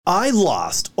I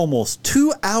lost almost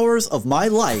 2 hours of my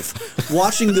life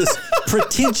watching this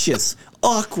pretentious,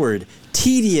 awkward,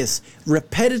 tedious,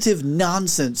 repetitive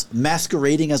nonsense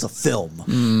masquerading as a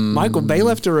film. Michael Bay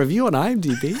left a review on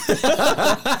IMDb.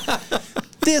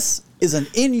 This is an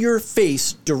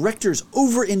in-your-face director's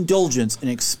overindulgence in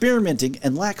experimenting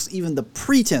and lacks even the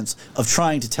pretense of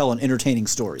trying to tell an entertaining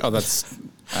story. Oh, that's...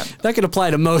 That could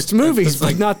apply to most movies,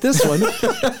 but not this one.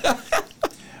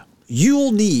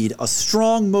 You'll need a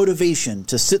strong motivation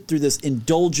to sit through this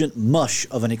indulgent mush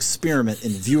of an experiment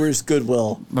in viewers'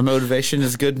 goodwill. My motivation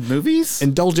is good movies?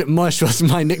 Indulgent Mush was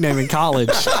my nickname in college.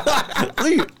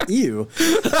 Ew.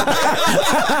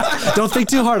 Don't think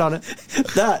too hard on it.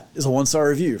 That is a 1-star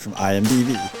review from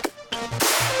IMDb.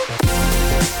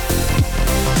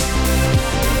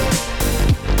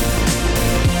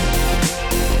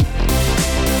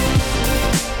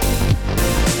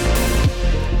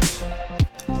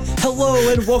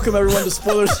 Hello and welcome everyone to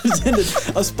Spoilers Intended,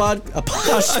 a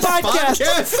podcast.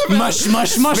 Mush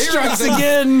strikes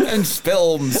again. And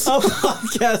films. A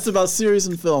podcast about series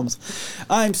and films.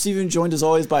 I'm Steven, joined as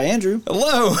always by Andrew.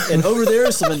 Hello. And over there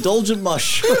is some indulgent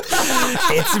mush.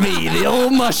 It's me, the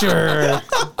old musher.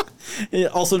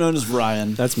 Also known as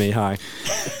Ryan. That's me. Hi.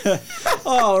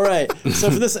 All right. So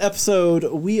for this episode,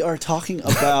 we are talking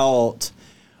about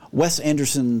Wes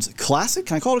Anderson's classic.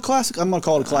 Can I call it a classic? I'm going to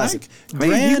call it a classic. You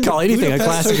can call anything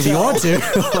Budapest a classic Hotel. if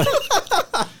you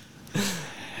want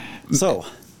to. So,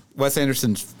 Wes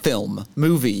Anderson's film,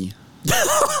 movie.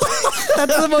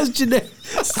 That's the most generic.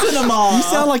 cinema. You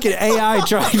sound like an AI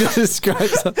trying to describe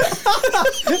something.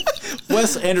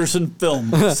 Wes Anderson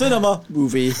film, cinema,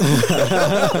 movie. So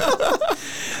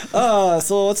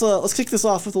let's kick this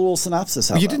off with a little synopsis.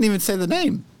 You didn't even say the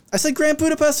name. I said Grand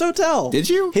Budapest Hotel. Did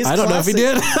you? His I don't know if he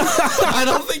classic- did. I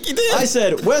don't think you did. I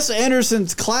said Wes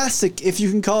Anderson's classic, if you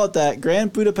can call it that,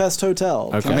 Grand Budapest Hotel.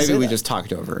 Okay. Can I Maybe say we that? just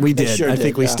talked over it. We did. sure I did,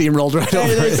 think we yeah. steamrolled right Hey,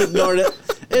 over they just it. ignored it.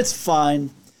 It's fine.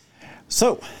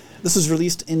 So, this was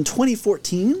released in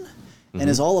 2014 and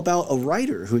is all about a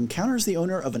writer who encounters the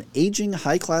owner of an aging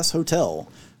high-class hotel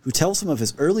who tells him of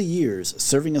his early years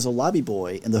serving as a lobby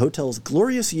boy in the hotel's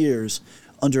glorious years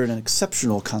under an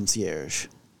exceptional concierge.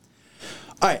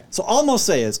 All right, so all I'm going to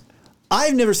say is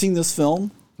I've never seen this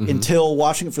film until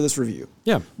watching it for this review.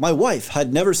 Yeah. My wife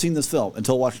had never seen this film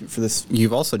until watching it for this.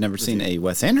 You've also never seen a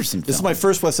Wes Anderson film. This is my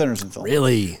first Wes Anderson film.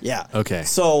 Really? Yeah. Okay.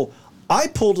 So I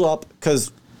pulled it up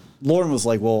because Lauren was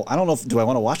like, well, I don't know do I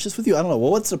want to watch this with you? I don't know.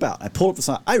 Well, what's it about? I pulled up the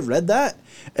song. I read that,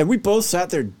 and we both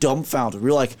sat there dumbfounded. We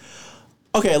were like,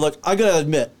 okay, look, I got to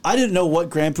admit, I didn't know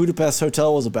what Grand Budapest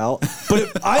Hotel was about,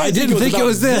 but I didn't think it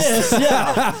was about this.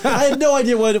 Yeah. I had no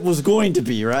idea what it was going to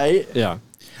be, right? Yeah.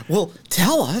 Well,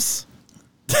 tell us.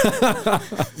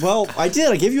 Well, I did.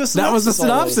 I gave you a synopsis. That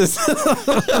was the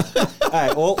synopsis. All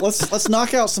right, well, let's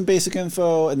knock out some basic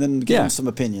info and then give Yeah. them some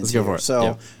opinions. Let's go here. for it. So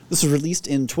Yeah. this was released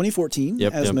in 2014,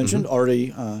 Yep, as yep, mentioned,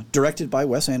 already directed by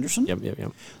Wes Anderson.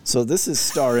 Yep. So this is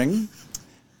starring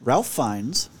Ralph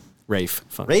Fiennes. Rafe.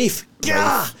 Fun. Rafe.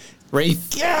 Yeah. Rafe.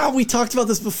 Yeah, we talked about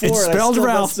this before. It's and I spelled still-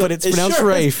 Ralph, but it's pronounced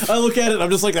sure is. Rafe. I look at it, I'm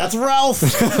just like, that's Ralph.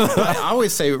 I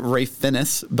always say Rafe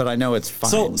Fiennes, but I know it's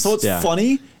fine. So what's Yeah.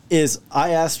 funny is I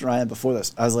asked Ryan before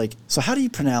this, I was like, so how do you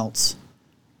pronounce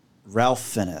Ralph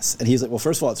Fiennes? And he's like, well,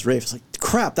 first of all, it's Rafe. It's like,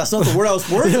 crap, that's not the word I was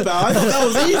worried about. I thought that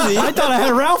was easy. I thought I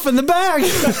had Ralph in the bag.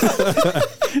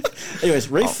 Anyways,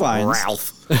 Rafe Fiennes.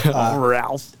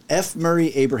 Ralph. F.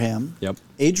 Murray Abraham, Yep.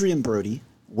 Adrian Brody,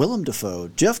 Willem Dafoe,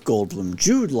 Jeff Goldblum,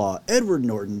 Jude Law, Edward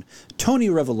Norton, Tony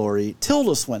Revolori,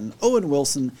 Tilda Swinton, Owen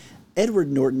Wilson,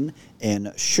 Edward Norton, and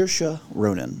Saoirse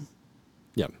Ronan.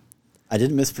 Yep. I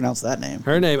didn't mispronounce that name.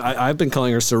 Her name, I've been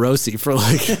calling her Sarosi for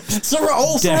like decades.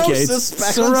 Cirrhosis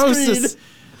back on Cirrhosis.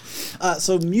 screen.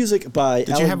 So music by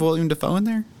Did you have William Dafoe in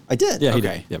there? I did. Yeah, he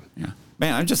Okay. did. Yep. Yeah.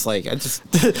 Man, I'm just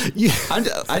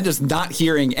I'm just not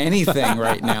hearing anything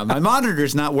right now. My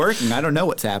monitor's not working. I don't know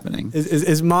what's happening.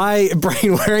 Is my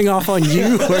brain wearing off on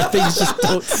you where things just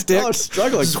don't stick? I was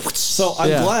struggling. So I'm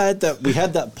Yeah. glad that we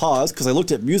had that pause because I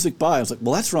looked at music by. I was like,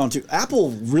 well, that's wrong too. Apple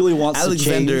really wants to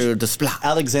change.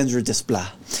 Alexandre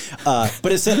Desplat.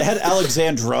 But it had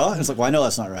Alexandra. And it's like, well, I know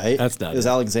that's not right. That's not It was it.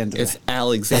 Alexandra. It's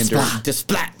Alexander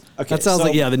Desplat. Okay, That sounds so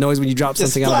like, the noise when you drop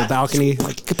something out of a balcony.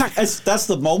 That's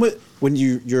the moment when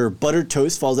your buttered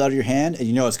toast falls out of your hand and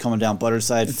you know it's coming down buttered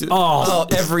side. Oh,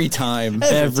 every time.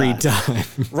 Every time.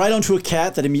 Right onto a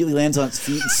cat that immediately lands on its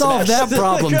feet. And Solve that smashes it.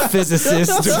 problem,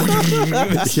 physicist.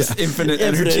 It's just infinite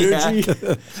energy. Energy.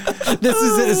 This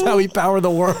is it. Is how we power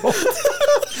the world.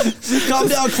 Calm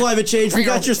down, climate change. We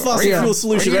got your fossil fuel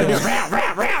solution right here.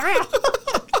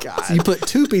 So you put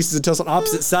two pieces of toast on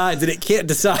opposite sides, and it can't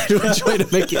decide which way to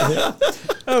make it hit.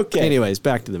 Okay. Anyways,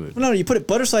 back to the movie. No, you put it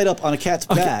butter side up on a cat's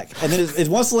back, and then it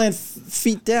wants to land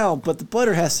feet down, but the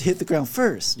butter has to hit the ground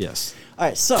first. Yes. All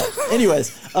right. So,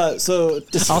 anyways, I'll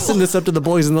send this up to the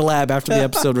boys in the lab after the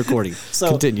episode recording. So,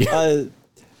 continue.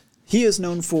 He is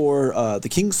known for The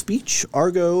King's Speech,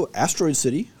 Argo, Asteroid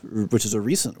City, which is a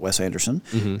recent Wes Anderson,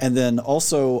 and then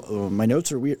also my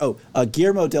notes are weird.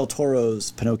 Guillermo del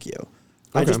Toro's Pinocchio.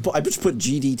 I just put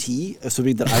GDT,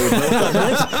 assuming that I would know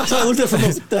that. So I looked at it from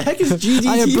those. The heck is GDT?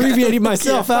 I abbreviated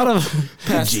myself out of.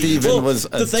 Pat Steven was a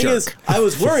the thing jerk. is, I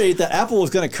was worried that Apple was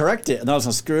going to correct it, and I was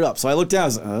going to screw it up. So I looked down. I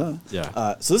was like,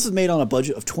 Yeah. So this is made on a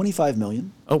budget of $25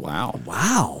 million. Oh, wow.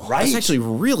 Wow. Right? That's actually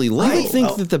really low. I would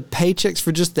think that the paychecks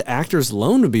for just the actors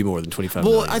alone would be more than $25 Well,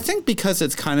 million. I think because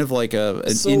it's kind of like an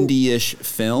indie-ish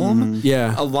film,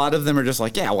 Yeah. a lot of them are just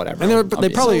like, yeah, whatever. And they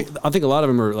probably, So- I think a lot of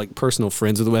them are like personal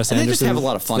friends with Wes And Anderson. they just have a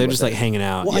lot of fun They're with just it. like hanging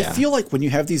out. Well, yeah. I feel like when you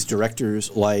have these directors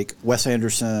like Wes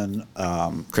Anderson,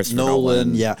 Christopher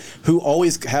Nolan, Nolan. who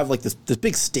always have like this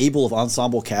big stable of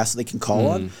ensemble cast that they can call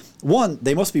on. One,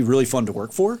 they must be really fun to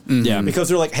work for. Yeah. Because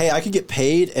they're like, hey, I could get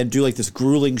paid and do like this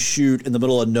grueling shoot in the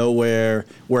middle of nowhere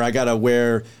where I gotta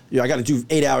wear, I gotta do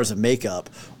 8 hours of makeup.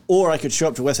 Or I could show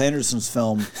up to Wes Anderson's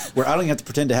film where I don't even have to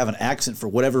pretend to have an accent for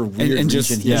whatever weird and region just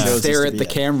he chose stare to at be the in.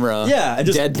 camera. Yeah, and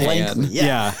just deadpan. blankly.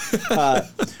 Yeah.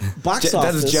 Box That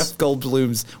office. is Jeff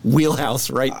Goldblum's wheelhouse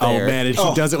right Oh there. man, and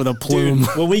he does it with a plume. Dude,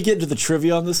 when we get into the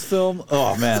trivia on this film,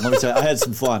 oh man, let me tell you, I had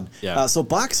some fun. Yeah. So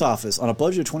box office on a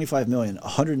budget of $25 million,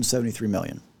 $173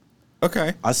 million.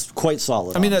 Okay. That's quite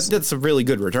solid. I mean, honestly. that's a really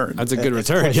good return. That's a good It's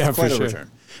return. quite- Yeah, for quite a sure.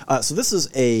 return. So this is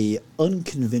a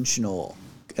unconventional,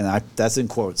 and that's in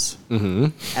quotes,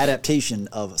 adaptation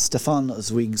of Stefan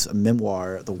Zweig's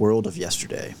memoir, The World of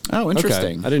Yesterday. Oh,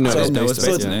 interesting. I didn't know I it was didn't know it was based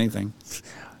based on on it. anything.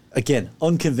 Again,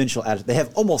 unconventional. They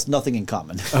have almost nothing in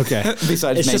common. Okay.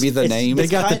 Besides It's maybe just- the it's- name. They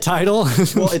got the kind- title.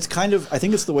 Well, it's kind of. I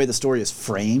think it's the way the story is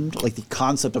framed, like the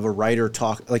concept of a writer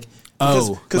talk, like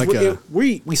Oh, because like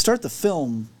we start the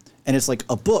film and it's like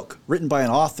a book written by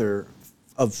an author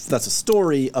that's a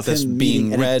story of That's him being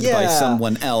meeting, and read by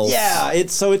someone else. Yeah,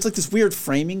 it's like this weird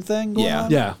framing thing going Yeah.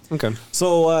 on. Yeah. Okay.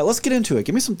 So let's get into it.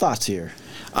 Give me some thoughts here.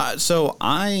 So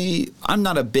I'm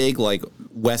not a big like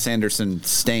Wes Anderson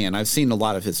stan. I've seen a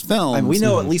lot of his films. And we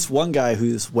know at least one guy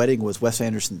whose wedding was Wes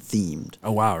Anderson themed.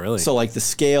 Oh wow, really? So like the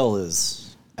scale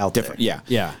is out different. there.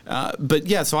 Yeah. Yeah. But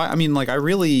yeah, so I mean, like I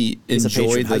really He's a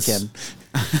enjoy patron. Hi, this. Ken.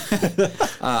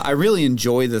 I really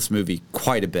enjoy this movie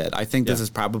quite a bit. I think this is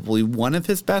probably one of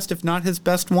his best, if not his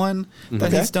best one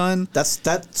that he's done.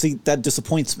 That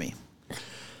disappoints me.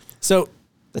 So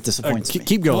That disappoints me.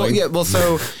 keep going. Well, yeah. Well,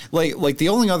 so like the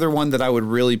only other one that I would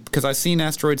really, because I've seen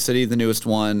Asteroid City, the newest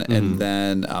one, and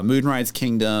then Moonrise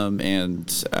Kingdom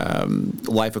and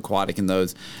Life Aquatic, and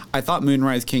those. I thought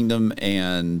Moonrise Kingdom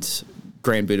and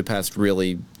Grand Budapest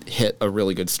really hit a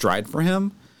really good stride for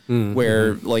him.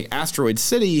 Where like Asteroid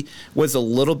City was a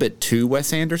little bit too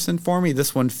Wes Anderson for me.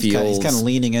 This one feels He's kind of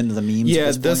leaning into the memes. yeah.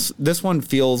 at this point. This one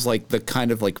feels like the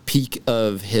kind of like peak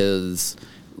of his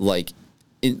like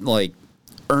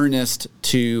earnest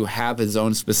to have his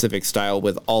own specific style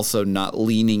with also not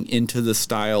leaning into the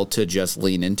style to just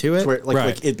lean into it. Where like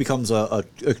Right. it becomes a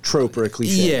trope or a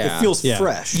cliche. Yeah. It feels Yeah.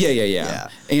 fresh. Yeah.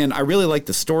 And I really like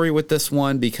the story with this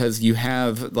one because you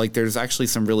have like there's actually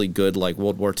some really good like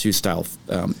World War II style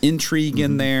intrigue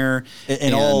in there,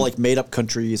 And all like made up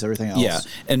countries, everything else. yeah.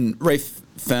 And Ralph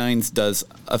Fiennes does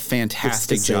a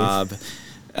fantastic It's the job.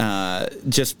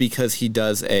 Just because he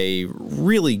does a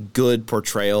really good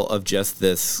portrayal of just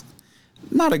this,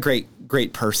 not a great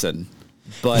person,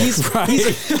 but He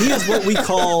is what we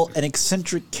call an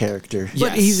eccentric character. But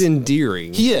Yes. he's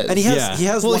endearing. he is. And he has Yeah. he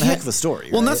has Well, one he- heck of a story.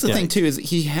 Well, and right? that's the Yeah. thing too is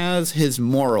he has his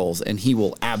morals and he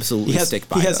will absolutely he has stick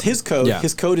by he has them. his code. Yeah.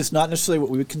 His code is not necessarily what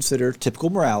we would consider typical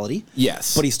morality.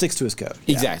 Yes. But he sticks to his code.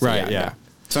 Yeah. Exactly. Right, yeah.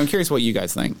 So I'm curious what you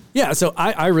guys think. Yeah, so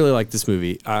I really like this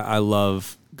movie. I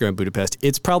love Grand Budapest.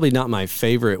 It's probably not my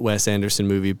favorite Wes Anderson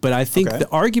movie, but I think Okay. the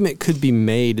argument could be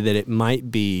made that it might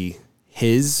be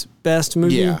his best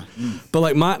movie. Yeah. But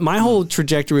like my whole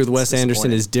trajectory with Wes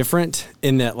Anderson disappointing. is different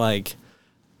in that like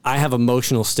I have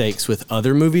emotional stakes with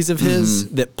other movies of his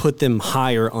that put them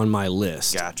higher on my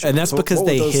list. Gotcha. And that's So because what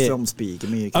would they those hit. films be?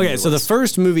 Give me Okay, a so the list.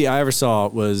 first movie I ever saw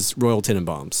was Royal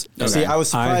Tenenbaums. See, I was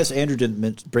surprised Andrew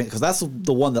didn't bring because that's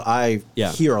the one that I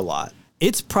Yeah. hear a lot.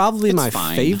 It's probably my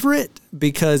fine. favorite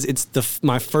because it's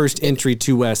my first entry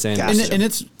to Wes Anderson. Gotcha.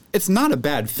 And it's not a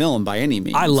bad film by any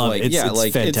means. I love like, it. Yeah, It's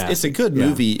like fantastic. it's a good Yeah.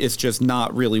 movie. It's just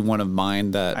not really one of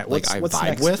mine that All right, like I vibe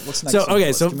next? with. What's next So on the okay,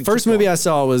 list? so Give me first keep movie going. I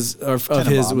saw was of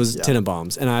his was yeah.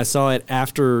 Tenenbaums, and I saw it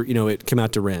after it came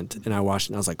out to rent, and I watched it,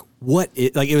 and I was like, what?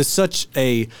 Like it was such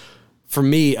a for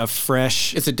me, a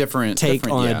fresh It's a different take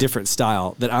on yeah. a different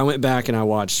style that I went back and I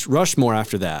watched Rushmore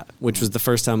after that, which was the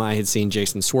first time I had seen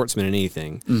Jason Schwartzman in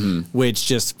anything, which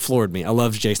just floored me. I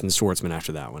loved Jason Schwartzman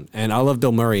after that one. And I love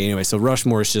Bill Murray anyway, so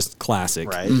Rushmore is just classic.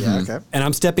 Right, yeah, okay. And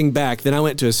I'm stepping back. Then I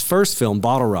went to his first film,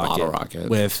 Bottle Rocket.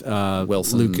 With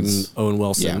Luke and Owen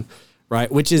Wilson, Yeah.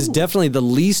 right? Which is definitely the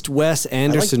least Wes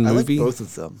Anderson movie. I like both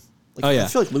of them. Like, Oh, yeah. I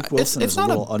feel like Luke Wilson it's is a not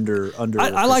little under.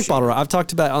 I like Bottle Rocket. I've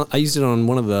talked about. I used it on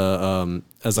one of the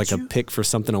as like a pick for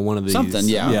something on one of these. Something,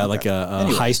 yeah. yeah, like a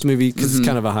heist movie because it's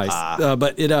kind of a heist.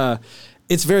 But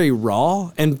it's very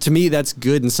raw, and to me that's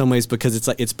good in some ways because it's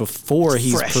like it's before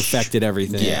he's fresh. perfected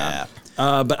everything. Yeah.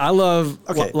 But I love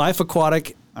Life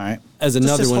Aquatic. All right. As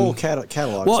another Just one. whole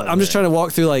catalog. Well, I'm just trying to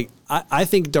walk through. Like I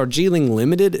think Darjeeling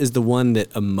Limited is the one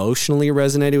that emotionally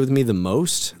resonated with me the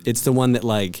most. It's the one that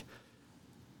like.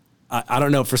 I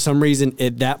don't know. For some reason,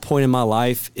 at that point in my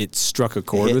life, it struck a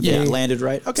chord with me. Landed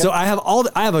right. Okay. So I have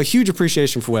I have a huge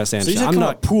appreciation for Wes Anderson. So I'm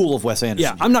not a pool of Wes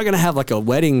Anderson. Yeah, I'm not going to have like a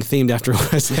wedding themed after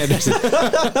Wes Anderson.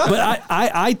 But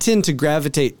I tend to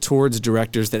gravitate towards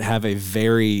directors that have a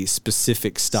very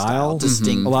specific style,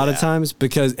 distinct, a lot of times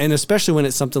and especially when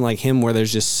it's something like him where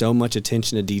there's just so much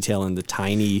attention to detail in the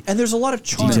tiny. And there's a lot of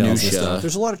charm. Details and stuff.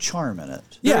 There's a lot of charm in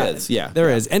it. There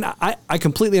is. And I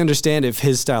completely understand if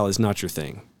his style is not your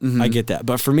thing. I get that.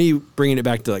 But for me, bringing it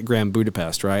back to like Grand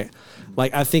Budapest, right?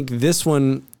 Like I think this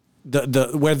one,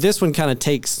 where this one kind of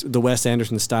takes the Wes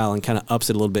Anderson style and kind of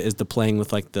ups it a little bit is the playing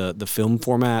with like the film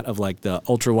format of like the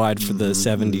ultra wide for the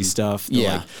 70s stuff. The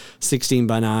like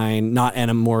 16:9, not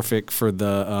anamorphic for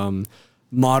the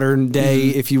modern day,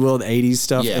 if you will, the 80s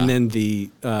stuff. Yeah. And then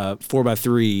the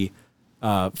 4:3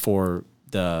 for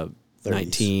the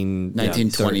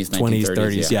 1920s,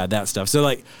 30s, yeah. that stuff. So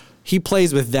like he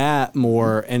plays with that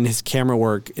more and his camera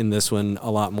work in this one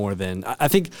a lot more than I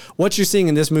think what you're seeing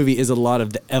in this movie is a lot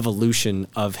of the evolution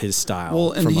of his style.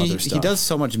 Well, and from other stuff. he does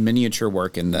so much miniature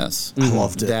work in this. I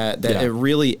loved it. That it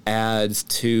really adds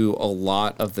to a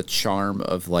lot of the charm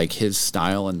of like his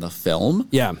style in the film.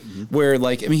 Yeah. Where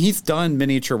like, I mean, he's done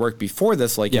miniature work before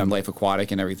this, like in Life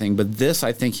Aquatic and everything, but this,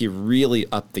 I think he really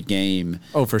upped the game.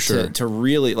 Oh, for sure. To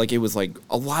really, like, it was like,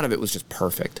 a lot of it was just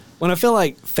perfect. When I feel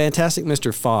like Fantastic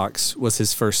Mr. Fox was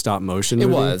his first stop motion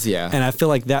movie. It was, yeah. And I feel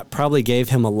like that probably gave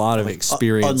him a lot of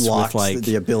experience Unlocks with like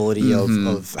the ability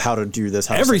of how to do this.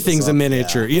 How to set everything's this a up.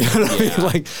 miniature, Yeah. you know what I mean?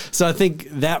 Like, so I think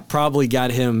that probably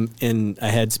got him in a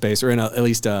headspace or in at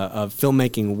least a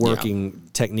filmmaking working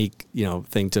technique,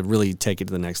 thing to really take it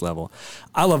to the next level.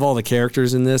 I love all the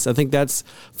characters in this. I think that's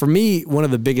for me one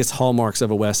of the biggest hallmarks of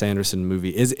a Wes Anderson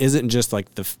movie isn't just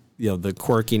like the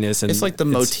quirkiness and It's like the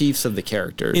motifs of the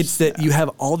characters. It's that you have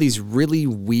all these really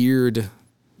weird,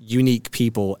 unique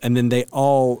people, and then they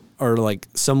all are like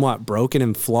somewhat broken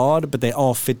and flawed, but they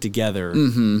all fit together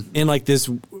in like this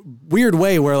weird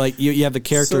way where like you have the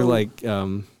character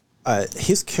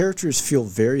his characters feel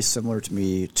very similar to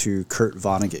me to Kurt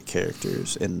Vonnegut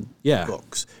characters in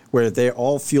books, where they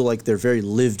all feel like they're very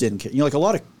lived in. Like a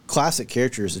lot of classic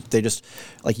characters, they just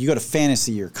like you go to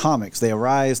fantasy or comics, they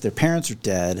arise, their parents are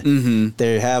dead,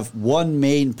 they have one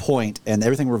main point and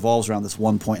everything revolves around this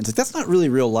one point. It's like that's not really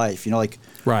real life, like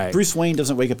Bruce Wayne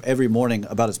doesn't wake up every morning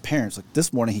about his parents. Like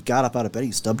this morning he got up out of bed and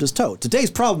he stubbed his toe. Today's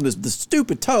problem is the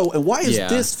stupid toe, and why is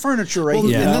this furniture right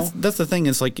here? And that's the thing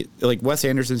is like Wes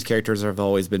Anderson's characters have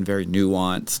always been very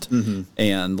nuanced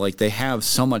and like they have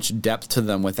so much depth to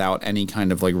them without any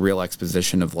kind of like real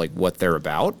exposition of like what they're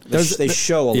about. They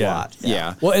show a lot.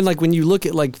 Yeah. Well, and like when you look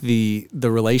at like the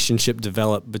relationship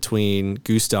developed between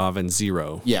Gustav and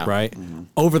Zero, right?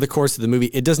 Over the course of the movie,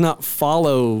 it does not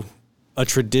follow a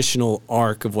traditional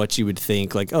arc of what you would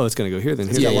think, like, oh, it's going to go here, then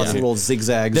here. It's got lots of little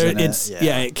zigzags in it.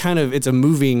 It's a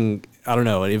moving, I don't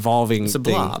know, an evolving it's a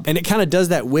thing. blob. And it kind of does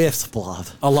that with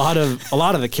a lot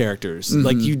of the characters.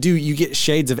 Like you get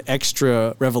shades of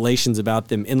extra revelations about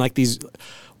them in like these,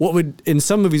 what would in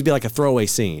some movies be like a throwaway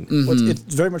scene. Well, it's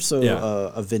very much so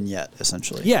a vignette,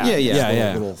 essentially. Yeah.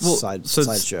 Little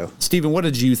sideshow. Steven, what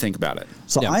did you think about it?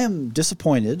 So I am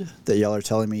disappointed that y'all are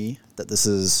telling me that this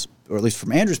is, or at least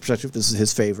from Andrew's perspective, this is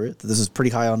his favorite, that this is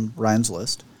pretty high on Ryan's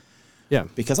list. Yeah.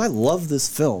 Because I love this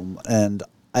film, and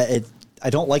I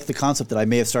don't like the concept that I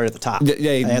may have started at the top.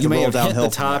 Yeah, you may have hit the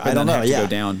top and then have to go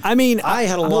down. I mean, I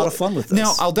had a lot of fun with this.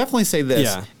 Now, I'll definitely say this.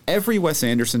 Yeah. Every Wes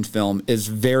Anderson film is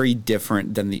very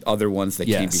different than the other ones that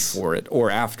came before it or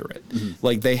after it.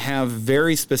 Like, they have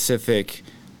very specific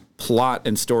plot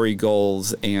and story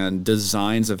goals and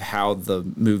designs of how the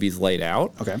movie's laid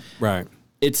out. Okay. Right.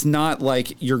 it's not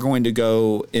like you're going to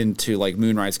go into like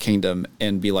Moonrise Kingdom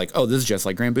and be like, oh, this is just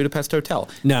like Grand Budapest Hotel.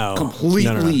 No.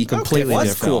 Completely Completely Well,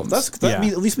 that's different. cool. That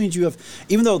at least means you have,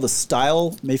 even though the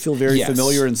style may feel very Yes.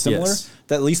 familiar and similar, Yes.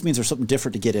 that at least means there's something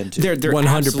different to get into. There 100%.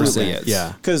 absolutely is.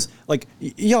 Yeah. Because, like,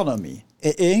 y'all know me.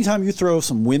 Anytime you throw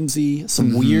some whimsy,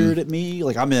 some weird at me,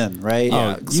 like, I'm in, right?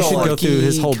 Yeah. You should go through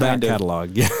his whole back kind of-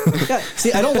 catalog. Yeah. Yeah.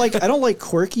 See, I don't like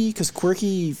quirky because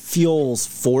quirky feels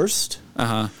forced.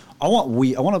 Uh-huh. I want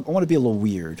to be a little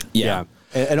weird. Yeah.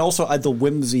 And also the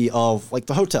whimsy of like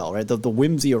the hotel, right? The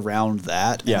whimsy around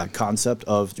that, Yeah. and the concept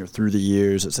of through the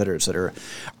years, et cetera, et cetera.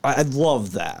 I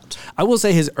love that. I will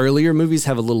say his earlier movies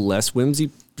have a little less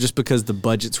whimsy just because the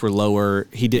budgets were lower.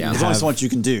 He didn't There's only have so much you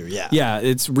can do. Yeah. Yeah,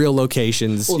 it's real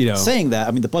locations, Well, saying that,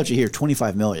 I mean, the budget here,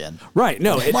 $25 million. Right.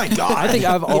 No, My God. I think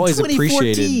I've In always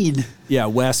 2014. appreciated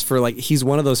Wes for like he's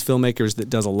one of those filmmakers that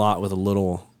does a lot with a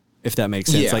little, if that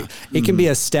makes sense. Yeah. Like it can be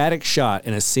a static shot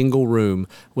in a single room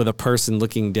with a person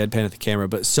looking deadpan at the camera,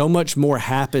 but so much more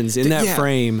happens in that Yeah.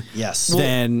 frame Yes.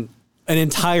 than an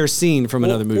entire scene from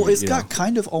another movie. Well, it's you got know?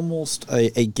 kind of almost a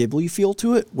Ghibli feel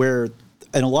to it, where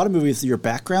in a lot of movies, your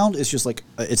background is just like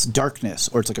it's darkness,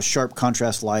 or it's like a sharp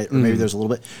contrast light, or maybe there's a little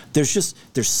bit.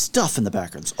 There's stuff in the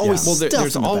background. There's always Well, stuff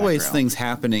there's in the always background. things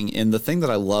happening, and the thing that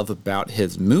I love about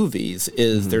his movies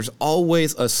is there's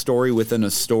always a story within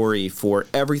a story for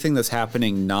everything that's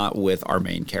happening, not with our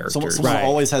main characters. Someone Right.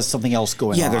 always has something else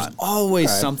going Yeah, on. there's always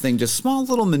Right. something, just small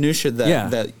little minutia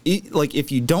that like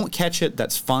if you don't catch it,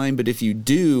 that's fine. But if you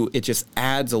do, it just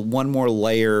adds one more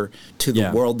layer to the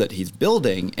Yeah. world that he's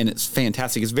building, and it's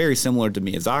fantastic. It's very similar to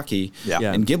Miyazaki Yeah.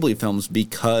 and Ghibli films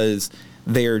because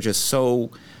they're just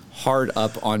so hard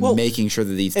up on Well, making sure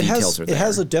that these details are there. It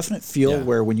has a definite feel Yeah.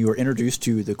 where when you are introduced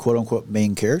to the quote unquote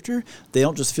main character, they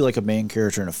don't just feel like a main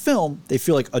character in a film. They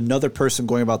feel like another person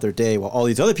going about their day while all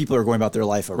these other people are going about their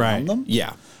life around Right. them.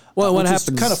 yeah. Well, what Which is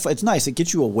happens kind of it's nice. It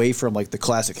gets you away from like the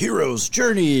classic hero's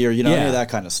journey or any of that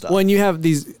kind of stuff. When you have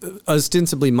these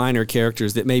ostensibly minor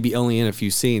characters that may be only in a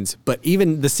few scenes, but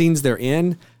even the scenes they're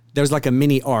in, there's like a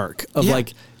mini arc of Yeah.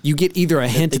 like you get either a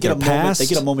hint they of get their a moment. past. They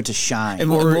get a moment to shine.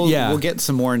 And Or- we'll get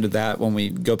some more into that when we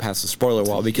go past the spoiler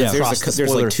wall because Yeah. Cross the there's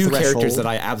spoiler like two characters threshold. that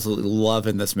I absolutely love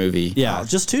in this movie. Yeah.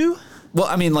 Just two. Well,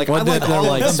 I mean, like Well, I like they're all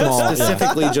like of them, small, but yeah.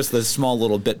 specifically just the small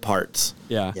little bit parts.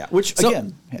 Yeah. Yeah, which, So,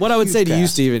 again, what I would huge say to you,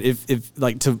 cast. Steven, if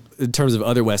like in terms of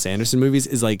other Wes Anderson movies,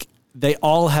 is like they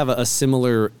all have a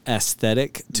similar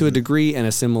aesthetic to a degree and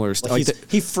a similar Like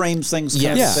he frames things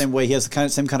kind of Yes. the same way. He has the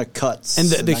same kind of cuts. and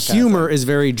the that kind of humor thing. is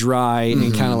very dry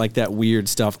and kind of like that weird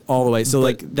stuff all the way. So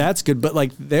like that's good, but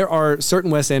like there are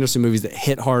certain Wes Anderson movies that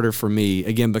hit harder for me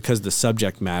again because the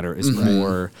subject matter is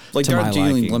more Like to my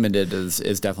Darjeeling liking. Limited is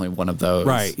definitely one of those.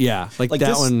 Right? Yeah, like like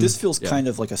that this, one. this feels yeah. kind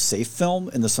of like a safe film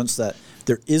in the sense that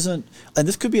there isn't, and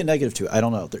this could be a negative too. I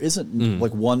don't know. There isn't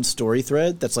like one story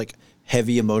thread that's like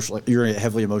heavy emotional. Like you're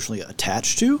heavily emotionally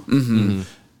attached to,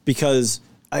 because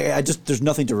I just there's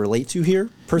nothing to relate to here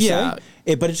per Yeah.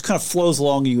 se. But it just kind of flows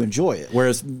along and you enjoy it.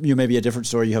 Whereas you maybe a different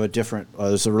story, you have a different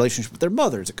there's a relationship with their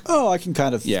mother. It's like, oh, I can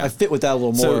kind of I fit with that a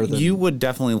little So more. Than, you would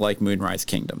definitely like Moonrise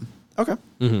Kingdom. okay?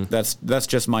 That's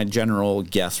just my general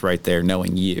guess right there,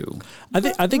 knowing you.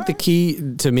 I think the key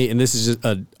to me, and this is just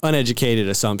an uneducated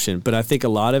assumption, but I think a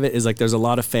lot of it is like there's a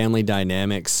lot of family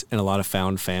dynamics and a lot of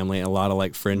found family and a lot of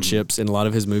like friendships in a lot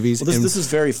of his movies. Well, And this is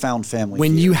very found family.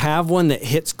 when here. you have one that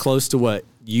hits close to what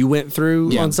you went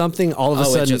through Yeah. on something, all of a Oh,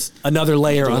 it sudden just- another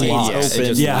layer gates unlocks.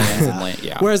 open. Yeah.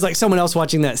 Yeah. Whereas like someone else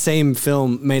watching that same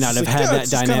film may not have like, had yeah, that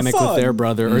it's just kinda dynamic with fun. their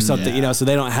brother or something, Yeah. so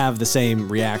they don't have the same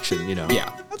reaction,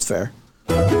 Yeah. That's fair.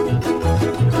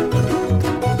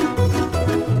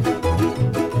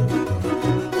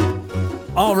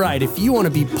 All right, if you want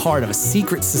to be part of a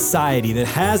secret society that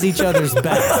has each other's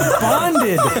backs,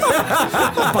 bonded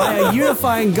by a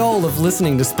unifying goal of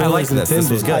listening to Spoilers this. This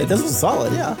was Intended, good. This is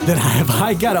solid. Yeah. then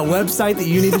I got a website that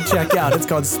you need to check out. It's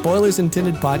called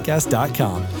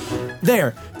spoilersintendedpodcast.com.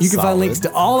 There, you can find links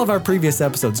to all of our previous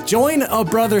episodes. Join a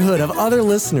brotherhood of other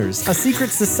listeners, a secret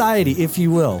society, if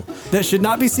you will, that should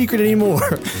not be secret anymore.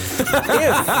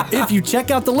 if you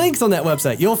check out the links on that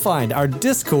website, you'll find our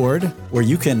Discord, Where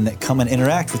you can come and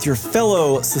interact with your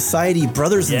fellow society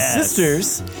brothers Yes. and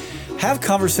sisters. Have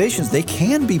conversations. They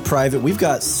can be private. We've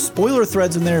got spoiler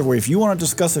threads in there where if you want to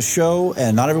discuss a show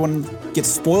and not everyone gets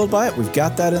spoiled by it, we've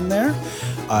got that in there.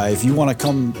 If you want to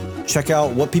come check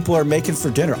out what people are making for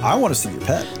dinner. I want to see your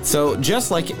pet. So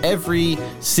just like every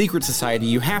secret society,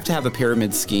 you have to have a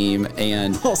pyramid scheme,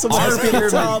 and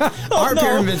our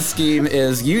pyramid scheme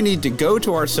is you need to go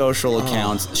to our social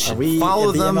accounts,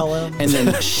 follow them, and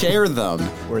then share them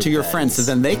to your friends, so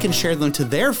then they can share them to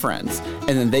their friends, and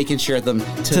then they can share them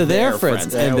to their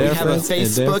friends. And we have a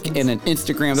Facebook and an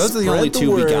Instagram. Those are the only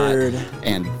two we got,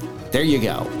 and there you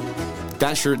go.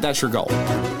 That's your goal.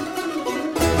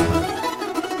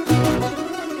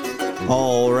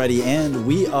 Alrighty, and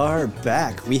we are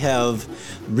back. We have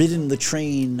ridden the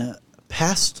train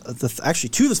past actually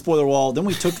to the spoiler wall. Then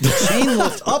we took the chain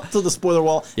lift up to the spoiler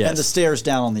wall and the stairs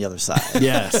down on the other side.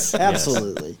 Yes,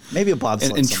 absolutely. Maybe a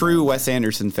bobsled in true Wes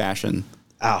Anderson fashion.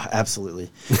 Oh, absolutely.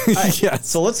 All right,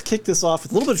 so let's kick this off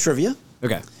with a little bit of trivia.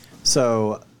 Okay.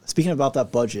 So, speaking about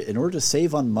that budget, in order to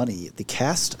save on money, the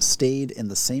cast stayed in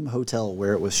the same hotel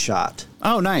where it was shot.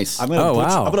 Oh, nice. I'm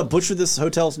gonna butcher this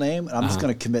hotel's name, and I'm just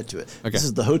gonna commit to it. Okay. This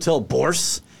is the Hotel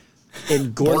Bors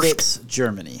in Gorlitz,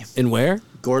 Germany. In where?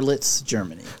 Gorlitz,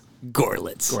 Germany.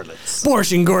 Gorlitz.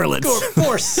 Borscht and Gorlitz.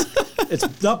 Bors.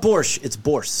 It's not Borscht, it's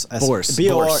Bors. Bors.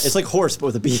 B-O-R. It's like horse, but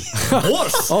with a B.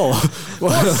 Bors.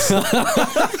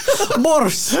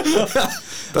 Bors.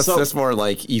 That's more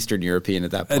like Eastern European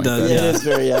at that point. It is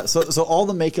very, So all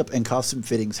the makeup and costume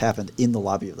fittings happened in the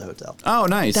lobby of the hotel. Oh,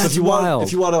 nice. That's if you wild.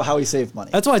 Want to know how he saved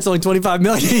money. That's why it's only $25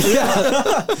 million.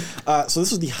 So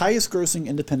this was the highest grossing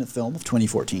independent film of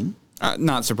 2014.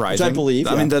 Not surprising. Which I believe.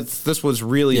 I mean, this was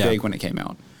really big when it came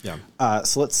out. Yeah.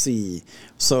 So let's see.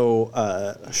 So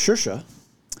Saoirse,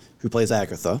 who plays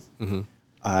Agatha,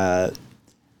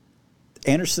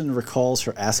 Anderson recalls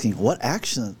her asking what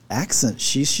accent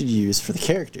she should use for the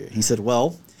character. He said,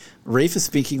 well, Rafe is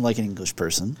speaking like an English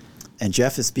person, and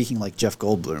Jeff is speaking like Jeff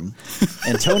Goldblum,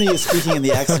 and Tony is speaking in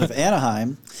the accent of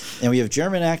Anaheim, and we have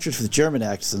German actors with German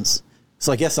accents,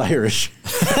 so I guess Irish.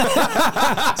 So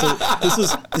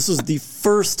this was the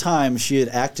first time she had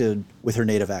acted with her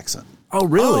native accent. Oh,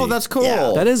 really? Oh, that's cool.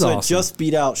 Yeah. That is so awesome. It just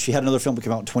beat out. She had another film that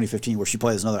came out in 2015 where she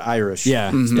plays another Irish.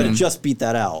 Yeah. But it just beat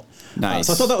that out. Nice.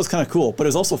 So I thought that was kind of cool. But it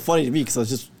was also funny to me because I was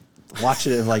just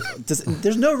watching it and like,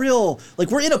 there's no real, like,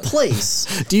 we're in a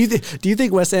place. Do you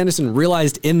think Wes Anderson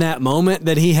realized in that moment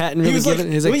that he hadn't really given?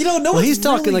 Like, He's like, well, you don't know. He's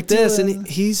talking really like this, doing. and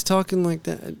he's talking like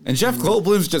that. And Jeff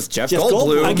Goldblum's just Jeff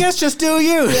Goldblum. I guess just do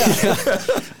you.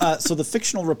 Yeah. So the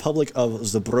fictional republic of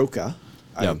Zabroka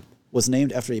was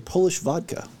named after a Polish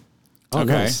vodka. Oh,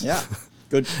 Okay. nice. Yeah.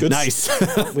 Good. Nice.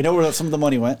 We know where some of the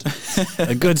money went.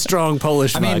 A good, strong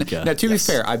Polish I mean, vodka. now to be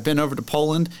fair, I've been over to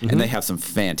Poland and they have some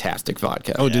fantastic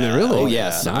vodka. Oh, do they really? Oh,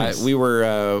 yes. Yeah. Nice. We were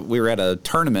at a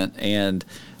tournament and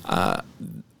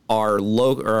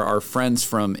our friends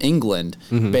from England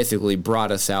basically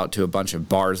brought us out to a bunch of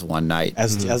bars one night,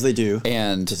 As they do.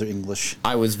 and Because they're English.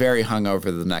 I was very hungover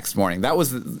the next morning. It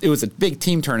was a big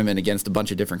team tournament against a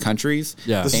bunch of different countries.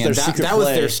 Yeah. This is And their secret that was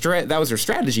play. that was their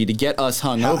strategy to get us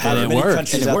hungover. How it many worked.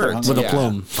 countries And it out there worked hung With a out?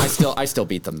 plum. I still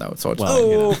beat them though. So it's Well,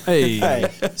 fine, you know. Hey. All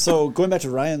right. So going back to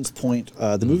Ryan's point,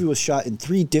 the movie was shot in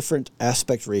 3 different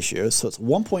aspect ratios. So it's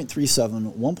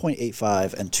 1.37,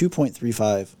 1.85, and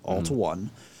 2.35 all to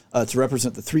 1 to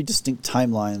represent the 3 distinct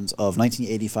timelines of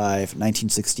 1985,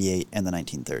 1968, and the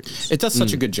 1930s. It does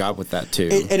such a good job with that too.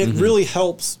 And it really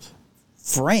helps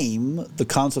frame the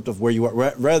concept of where you are,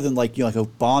 rather than like like a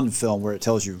Bond film where it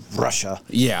tells you Russia.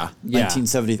 Yeah.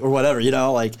 1970 or whatever,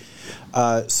 like.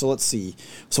 So let's see.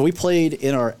 So we played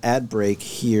in our ad break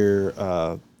here,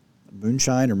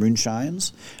 Moonshine or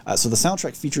Moonshines. So the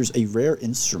soundtrack features a rare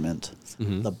instrument,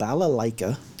 the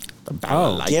balalaika.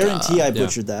 Guarantee I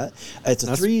butchered that. It's a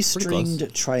That's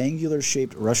 3-stringed,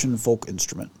 triangular-shaped Russian folk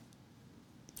instrument.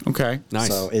 Okay. Nice.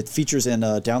 So it features in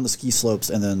Down the Ski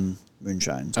Slopes and then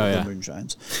Moonshines.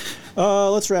 Moonshines.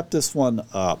 Let's wrap this one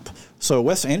up. So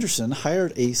Wes Anderson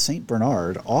hired a St.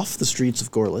 Bernard off the streets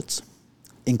of Gorlitz,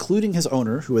 including his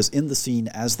owner, who was in the scene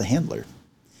as the handler,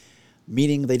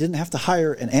 meaning they didn't have to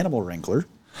hire an animal wrangler.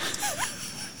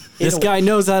 This guy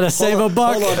knows how to save a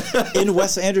buck. Hold on. In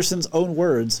Wes Anderson's own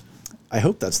words, I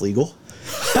hope that's legal.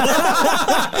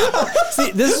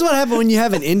 See, this is what happens when you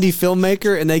have an indie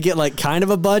filmmaker and they get like kind of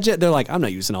a budget. They're like, I'm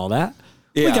not using all that.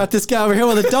 We Yeah. got this guy over here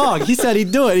with a dog. He said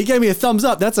he'd do it. He gave me a thumbs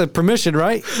up. That's a permission,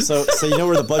 right? So you know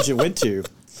where the budget went to.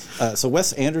 So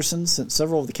Wes Anderson sent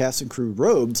several of the cast and crew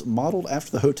robes modeled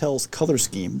after the hotel's color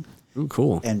scheme. Ooh,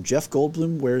 cool. And Jeff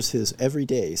Goldblum wears his every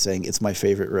day, saying, "It's my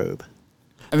favorite robe."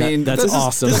 I mean, That's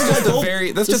awesome.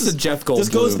 That's just a Jeff Goldblum. This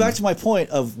goes back to my point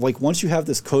of like once you have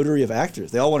this coterie of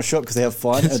actors, they all want to show up because they have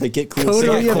fun and they get cool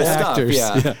Coterie stuff. of stuff, actors.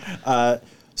 yeah.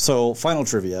 So final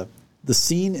trivia: the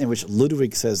scene in which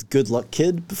Ludwig says "Good luck,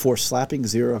 kid" before slapping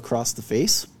Zero across the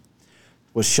face.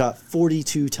 was shot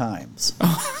 42 times.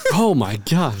 Oh my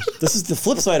gosh. This is the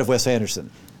flip side of Wes Anderson.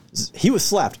 He was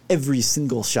slapped every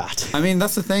single shot. I mean,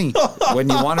 that's the thing. When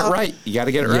you want it right, you got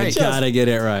to get it right. You gotta get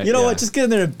it right. You know what? Just get in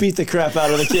there and beat the crap out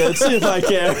of the kid. See if I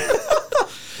can.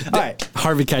 All right.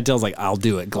 Harvey Keitel's like, I'll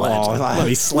do it. Gladly. Let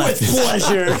me slap With his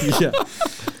pleasure. Yeah.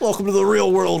 Welcome to the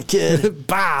real world, kid.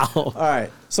 Bow. All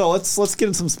right. So let's get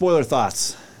in some spoiler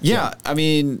thoughts. Yeah, I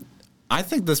mean, I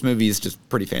think this movie is just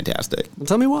pretty fantastic. Well,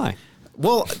 tell me why.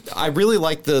 Well, I really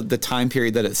like the time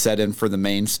period that it's set in for the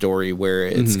main story, where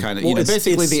it's kind of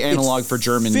basically the analog for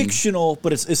German fictional,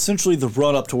 but it's essentially the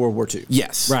run up to World War II.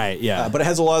 Yes, Right, yeah. But it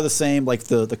has a lot of the same, like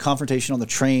the confrontation on the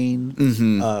train,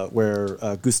 where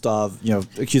Gustav,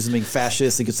 accuses him of being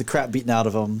fascist. He gets the crap beaten out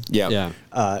of him. Yeah.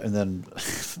 And then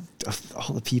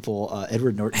all the people,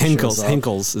 Edward Norton Henkels. shows up.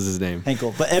 Henkels is his name.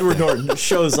 Henkel. But Edward Norton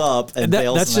shows up and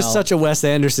bails That's him just out. such a Wes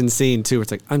Anderson scene, too. Where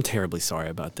it's like, I'm terribly sorry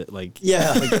about that. Like,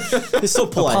 Yeah. He's so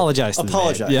polite. Apologize to the man.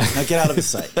 Apologize. Yeah. Now get out of his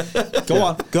sight. Go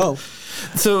on. Go.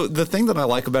 So the thing that I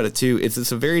like about it too is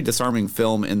it's a very disarming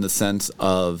film in the sense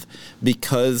of,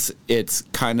 because it's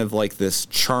kind of like this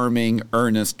charming,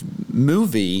 earnest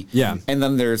movie. Yeah. And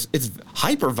then it's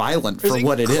hyper violent for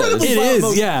what it Incredibly is. It violent is,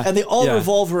 movies, yeah. And they all Yeah.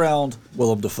 revolve around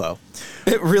Willem Dafoe.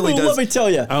 It really Well, does. let me tell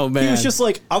you. Oh, He man. was just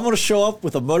like, I'm going to show up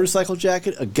with a motorcycle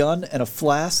jacket, a gun, and a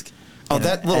flask. Oh, and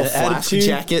that an little flask attitude.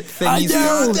 jacket thing. I he's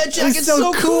know. got. That jacket's It's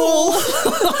so so cool.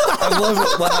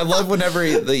 I love whenever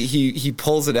he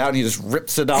pulls it out and he just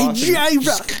rips it off.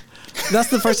 That's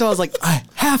the first time I was like, I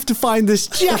have to find this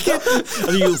jacket.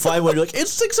 And you find one, you're like,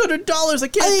 it's $600. I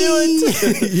can't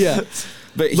do it. Yeah.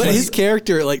 But His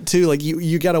character, like, too, like,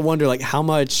 you got to wonder, like, how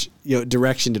much,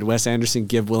 direction did Wes Anderson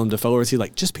give Willem Dafoe? Or was he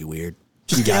like, just be weird?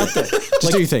 Just get out there.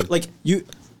 Just do your thing. Like,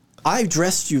 I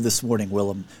dressed you this morning,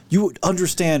 Willem. You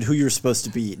understand who you're supposed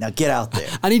to be. Now get out there.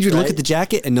 I need you to look Right? at the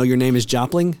jacket and know your name is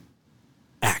Jopling.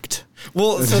 Act.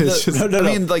 Well, so It's just- I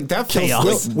mean, like that feels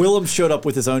Chaos. like, Willem showed up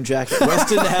with his own jacket. Wes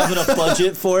didn't have enough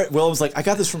budget for it. Willem's like, I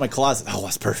got this from my closet. Oh,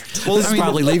 that's perfect. well, This is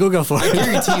probably legal. Go for I it.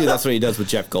 guarantee you that's what he does with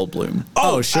Jeff Goldblum.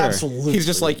 Oh, sure. Absolutely. He's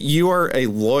just like, you are a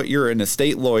lawyer, you're an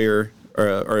estate lawyer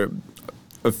or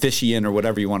officiant or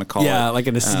whatever you want to call it. Yeah, like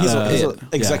an He's an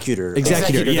executor.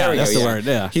 Executor. There Yeah, we that's go, the word.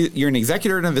 Yeah. You're an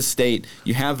executor of estate.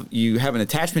 You have an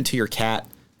attachment to your cat,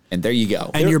 and there you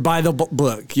go. And you're by the book,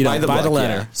 by the book,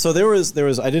 letter. yeah. So there was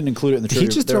I didn't include it in the Did trivia.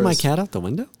 he just there throw my was- cat out the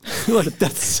window? Like,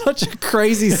 that's such a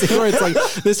crazy scene where it's like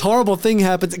this horrible thing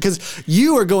happens because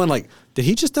you are going like, did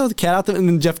he just throw the cat out the? And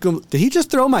then Jeff goes, did he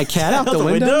just throw my cat out the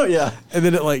window? Yeah. And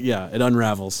then it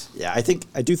unravels. Yeah, I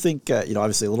do think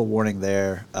obviously a little warning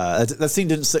there. That scene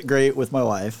didn't sit great with my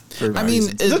wife. For I mean,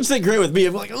 it doesn't sit great with me.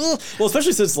 I'm like, oh, well,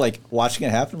 especially since like watching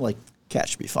it happen, I'm like, cat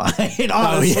should be fine.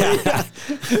 Honestly,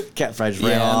 cat probably just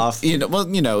ran off.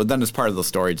 Then it's part of the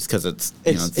story just because it's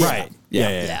Right. Yeah.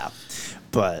 Yeah,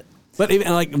 but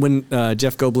even like when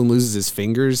Jeff Goldblum loses his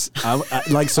fingers, so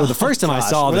the first time I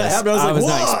saw when that this, happened, I was I like, was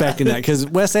not "What?" expecting that because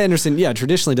Wes Anderson,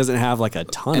 traditionally doesn't have like a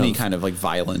ton any of kind of like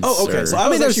violence. Oh, okay. or- So I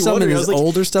was there's actually some in wondering, I his was like,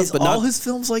 older stuff, is but all not- his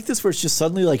films like this, where it's just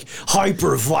suddenly like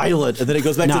hyper violent, and then it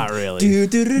goes back Not to really.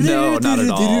 No, not at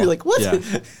all. Like what?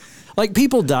 Yeah. Like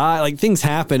people die, like things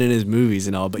happen in his movies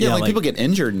and all, but like people get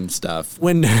injured and stuff.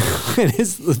 when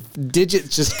his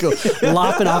digits just go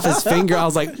lopping off his finger, I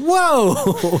was like,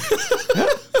 whoa.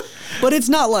 But it's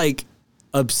not like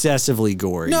obsessively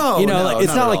gory. No, you know, no, like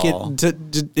it's not not at like all.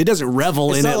 it doesn't revel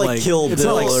It's in not it like Kill it's not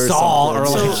Bill like or Saw or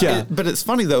something. like So but it's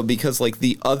funny though because like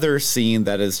the other scene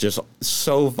that is just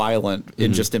so violent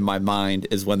in my mind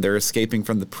is when they're escaping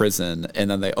from the prison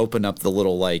and then they open up the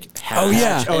little like hatch. Oh,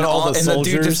 yeah. and, and all the the dude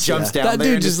soldiers, just jumps down that there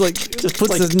dude and just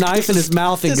puts his knife in his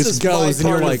mouth and This just is goes, my and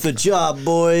you're part like, of the job,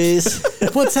 boys.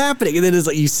 what's happening? And then it's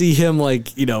like you see him like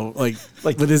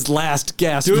with his last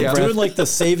gasp of breath. doing like the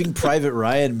Saving Private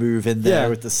Ryan move in there Yeah.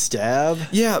 with the stab.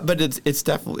 Yeah, but it's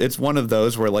definitely it's one of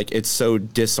those where like it's so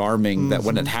disarming that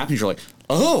when it happens you're like,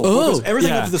 oh, Because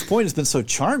everything yeah. up to this point has been so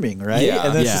charming, right? Yeah.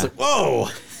 And then it's Yeah. just like, whoa.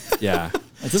 Yeah.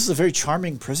 Like, this is a very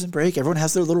charming prison break. Everyone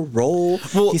has their little role.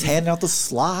 Well, He's handing out the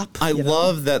slop. I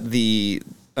love that the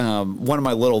one of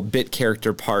my little bit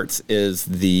character parts is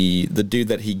the dude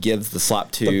that he gives the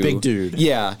slap to. The big dude.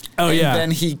 Yeah. Oh, and yeah.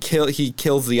 then he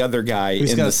kills the other guy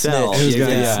Who's in gonna the cell. snitch. Who's He's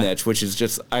gonna- gonna yeah. snitch, which is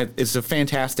just it's a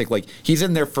fantastic he's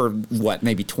in there for what,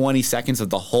 maybe 20 seconds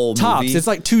of the whole Tops. movie. It's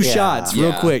like two Yeah. shots real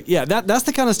Yeah. quick. Yeah, that's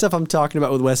the kind of stuff I'm talking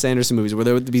about with Wes Anderson movies, where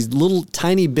there would be these little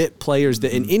tiny bit players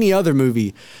that in any other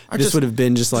movie this just- would have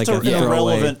been just like Just a an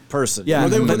throwaway. irrelevant person. Yeah. Or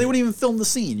they But- wouldn't even film the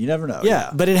scene. You never know. Yeah,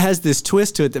 but it has this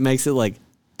twist to it that makes it like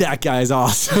that guy's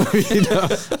awesome. You know?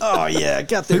 Oh, yeah.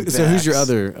 Got their So who's your backs.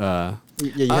 other? Yeah,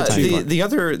 you had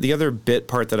to the other bit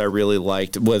part that I really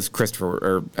liked was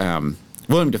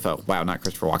William Dafoe. Wow, not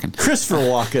Christopher Walken. Christopher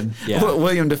Walken. Yeah.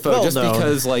 William Dafoe, Well just known.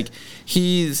 because like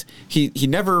he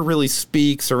never really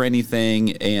speaks or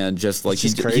anything, and just like he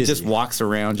He's crazy. just walks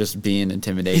around just being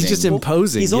intimidating. He's just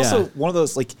imposing. He's yeah. also one of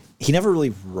those, like, he never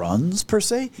really runs per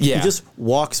se. Yeah. He just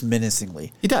walks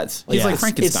menacingly. He does. He's Yeah. like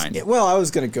Frankenstein. Well, I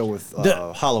was going to go with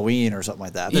Halloween or something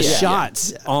like that. the but yeah.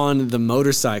 shots on the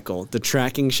motorcycle, the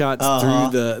tracking shots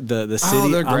through the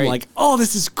city. they're I'm great. like, oh,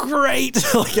 this is great.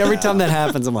 Like every time that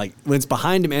happens, I'm like, when it's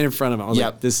behind him and in front of him, I was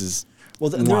Yep. like, this is. Well,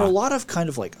 there are a mwah. lot of kind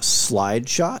of like slide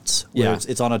shots where Yeah.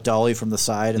 it's on a dolly from the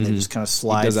side and they just kind of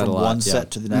slide does that from a lot, one yeah. set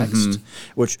to the next,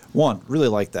 which really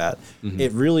like that.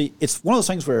 It's one of those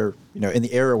things where, in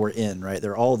the era we're in, right,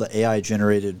 there are all the AI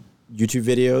generated YouTube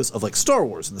videos of like Star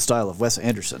Wars in the style of Wes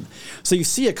Anderson. So you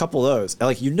see a couple of those and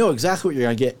like, exactly what you're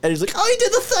going to get. And he's like, oh, he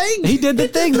did the thing. He did the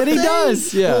thing that he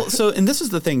does. Yeah. Well, so and this is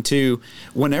the thing too.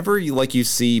 Whenever you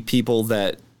see people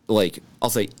that like I'll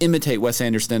say imitate Wes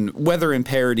Anderson, whether in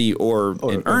parody or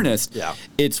in earnest, yeah.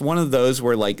 it's one of those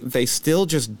where like they still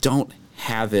just don't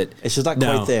have it. It's just not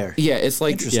No. quite there. Yeah, it's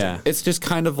like Interesting. it's just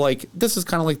kind of like this is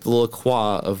kind of like the La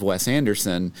Croix of Wes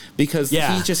Anderson because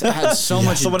Yeah. he just adds so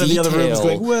much Someone detail. in the other room is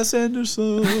going, Wes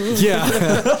Anderson. Yeah.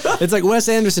 It's like Wes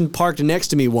Anderson parked next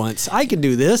to me once. I can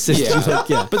do this. It's just like,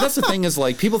 yeah. But that's the thing is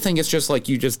like people think it's just like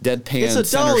you just deadpan It's a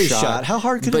center dolly shot. shot. How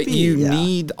hard could it but be? you Yeah.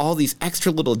 need all these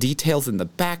extra little details in the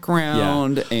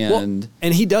background and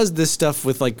and he does this stuff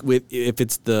with if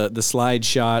it's the slide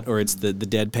shot or it's the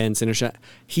deadpan center shot,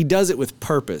 he does it with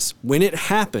purpose. When it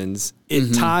happens,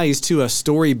 it ties to a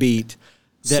story beat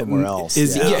that Somewhere else,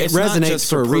 is yeah. it it's not resonates just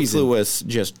for a reason. superfluous,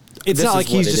 just It's this not is like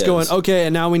he's what just it going, is. okay,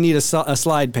 and now we need a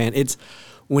slide pan. It's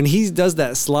when he does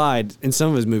that slide in some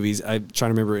of his movies. I'm trying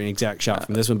to remember an exact shot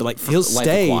from this one, but like he'll Life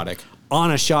stay Aquatic. on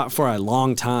a shot for a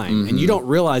long time, and you don't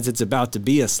realize it's about to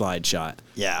be a slide shot.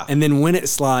 Yeah. and then when it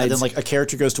slides, And then like a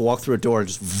character goes to walk through a door and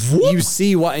just whoop. you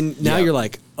see what, and now Yeah. you're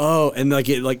like, oh, and like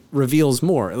it like reveals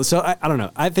more. So I don't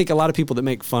know. I think a lot of people that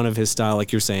make fun of his style,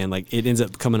 like you're saying, like it ends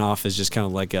up coming off as just kind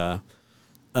of like a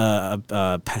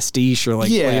pastiche or like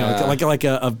like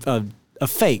a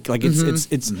fake. Like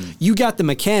it's you got the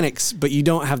mechanics, but you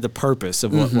don't have the purpose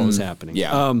of what was happening.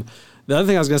 Yeah. The other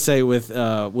thing I was gonna say with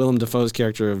Willem Dafoe's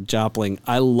character of Jopling,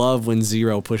 I love when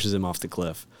Zero pushes him off the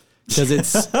cliff. Because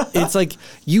it's like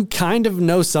you kind of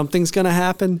know something's gonna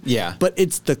happen, Yeah. But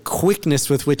it's the quickness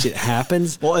with which it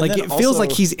happens. Well, and like then it feels also-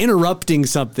 like he's interrupting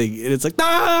something, and it's like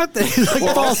it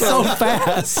like falls so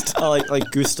fast. like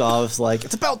Gustav's like,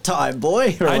 it's about time,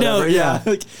 boy. Or I know, whatever. yeah.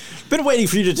 Like, been waiting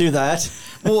for you to do that.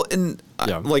 Well, and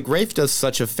Yeah. like Rafe does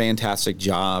such a fantastic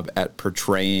job at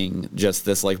portraying just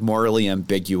this like morally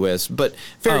ambiguous but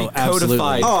very Oh, absolutely.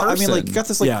 codified Oh, person. I mean, like, got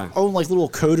this like Yeah. own like little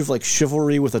code of like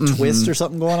chivalry with a twist or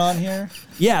something going on here.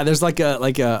 Yeah, there's like a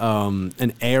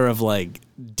an air of like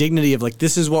dignity of like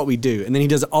this is what we do, and then he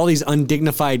does all these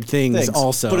undignified things Things.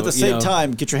 also. But at the you same know?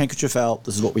 time, get your handkerchief out.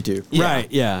 This is what we do. Yeah.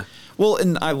 right? Yeah. Well,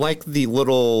 and I like the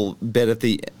little bit at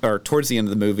the or towards the end of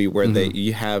the movie where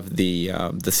you have the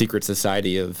secret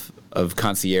society of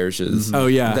concierges. Oh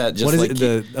yeah. that just what is like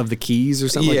it? Of the keys or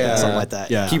something yeah, like that. Something like that.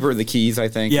 Yeah. Keeper of the keys, I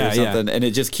think, Yeah, or yeah. something, and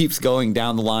it just keeps going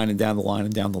down the line and down the line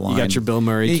and down the line. You got your Bill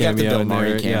Murray You got the cameo Bill in Murray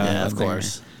there, cameo yeah, Yeah, of in there.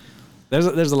 course.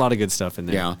 There's a lot of good stuff in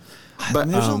there. Yeah, I but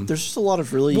mean, there's just a lot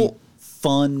of really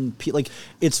fun. Like,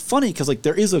 it's funny because like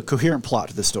there is a coherent plot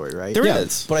to this story, right? There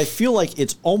is. But I feel like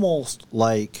it's almost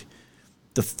like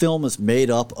the film is made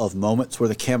up of moments where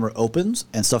the camera opens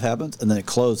and stuff happens, and then it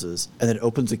closes, and then it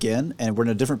opens again, and we're in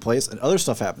a different place, and other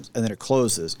stuff happens, and then it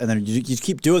closes, and then you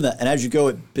keep doing that, and as you go,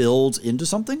 it builds into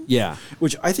something. Yeah.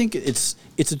 Which I think it's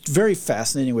a very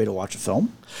fascinating way to watch a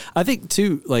film. I think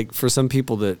too, like for some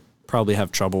people that probably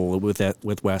have trouble with that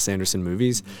with Wes Anderson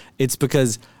movies, it's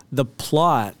because the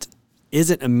plot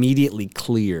isn't immediately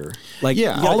clear. Like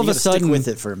Yeah. You gotta- all you of a gotta stick sudden with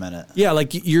it for a minute. Yeah,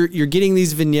 like you're getting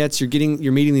these vignettes, you're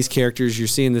meeting these characters, you're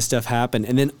seeing this stuff happen,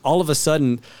 and then all of a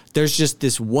sudden there's just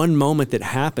this one moment that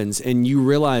happens, and you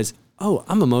realize, oh,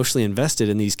 I'm emotionally invested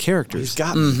in these characters. He's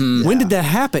got me. When Yeah. did that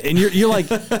happen? And you're like,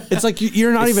 it's like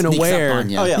you're not It even sneaks up aware. on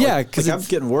you. Oh yeah, yeah, because I'm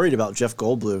getting worried about Jeff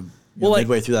Goldblum. Well, like-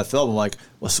 midway through that film, I'm like,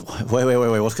 wait,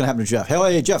 what's gonna happen to Jeff?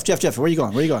 Hey, Jeff, where are you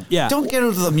going? Where are you going? Yeah. don't get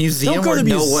into the museum Don't go where to the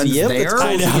no one's museum. there. It's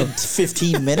closing I know. in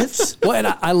 15 minutes. Well, and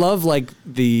I love like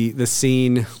the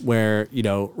scene where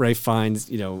Ray finds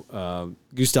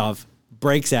Gustav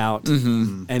breaks out,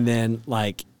 and then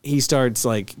like he starts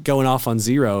like going off on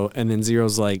Zero, and then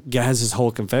Zero's like has his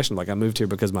whole confession like I moved here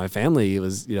because my family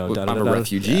was I'm a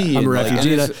refugee, I'm a and, like,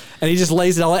 refugee, and and he just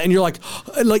lays it all out, and you're like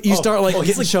you start like he's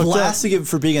getting like choked up. blasting him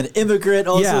for being an immigrant.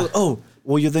 Also, Yeah.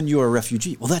 well, then you're a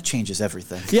refugee. Well, that changes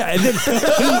everything. Yeah, and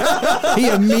then he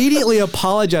immediately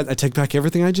apologized. I take back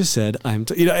everything I just said. And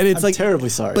it's I'm terribly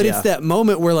sorry. But it's that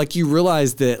moment where like you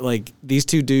realize that like these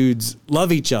two dudes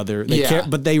love each other. They care,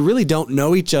 but they really don't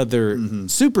know each other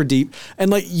super deep. And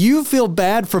like you feel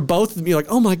bad for both of them. You're like,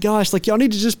 oh my gosh, like y'all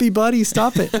need to just be buddies.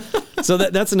 Stop it. So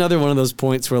that's another one of those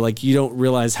points where like you don't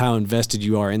realize how invested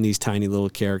you are in these tiny little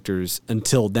characters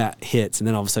until that hits, and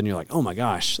then all of a sudden you're like, oh my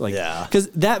gosh, like because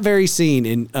that very scene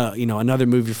in another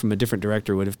movie from a different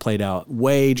director would have played out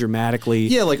way dramatically.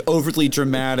 Yeah, like overly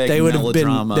dramatic. They would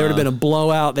melodrama. There would have been a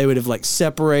blowout. They would have like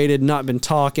separated, not been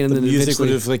talking, and the then music would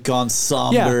have like gone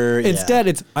somber. Yeah.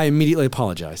 Instead, I immediately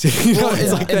apologize.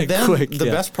 It's like that then quick. The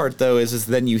best part though is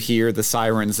then you hear the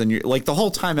sirens, and you're like the whole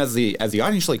time as the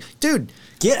audience, you're like, dude.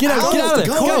 Get out of there.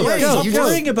 Go away. Stop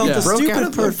worrying about the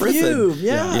stupid perfume.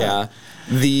 Yeah.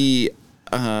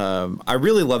 I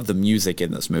really love the music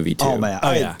in this movie too. Oh man.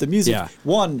 The music. Yeah.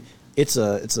 One, it's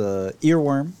a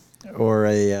earworm or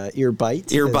a ear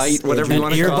bite. Ear bite, whatever you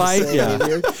want to call it.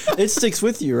 Yeah. It sticks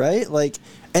with you, right? Like,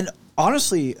 and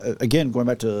honestly, again, going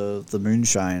back to the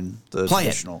Moonshine, the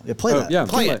traditional. Yeah, play that. Yeah,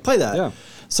 play that. Yeah.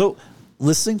 So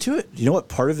listening to it, you know what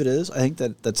part of it is? I think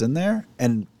that's in there,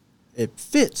 and it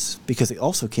fits because it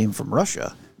also came from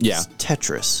Russia. Yeah. It's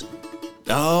Tetris.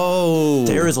 Oh,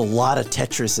 there is a lot of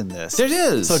Tetris in this. There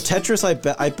is. So Tetris, I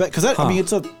bet, because I mean,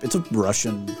 it's a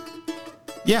Russian.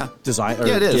 Design.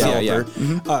 Yeah, it is. Developer. Yeah.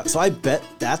 Mm-hmm. So I bet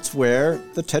that's where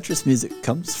the Tetris music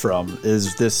comes from.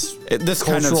 Is this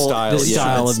kind of style? This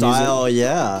style of music.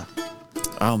 Yeah.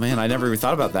 Oh man, I never even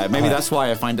thought about that. Maybe that's why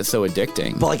I find it so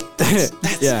addicting. But like that's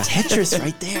Tetris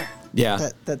right there.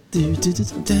 Yeah.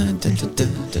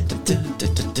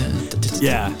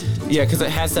 Yeah, because it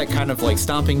has that kind of like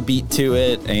stomping beat to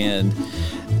it, and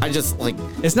I just like.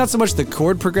 It's not so much the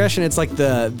chord progression; it's like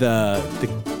the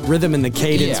rhythm and the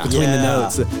cadence between the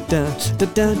notes.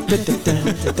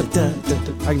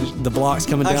 The blocks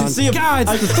coming down. I can see it. God,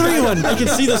 it's the 3-1. I can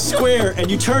see the square, and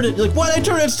you turn it. You're like, why did I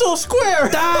turn it? It's still a square.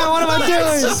 What am I doing?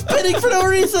 It's just spinning for no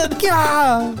reason.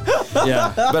 Yeah.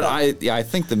 But I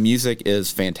think the music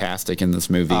is fantastic in this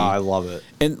movie. I love it.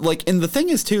 And the thing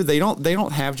is too, they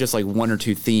don't have just like one or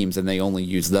two themes and they only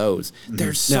use those.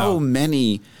 There's so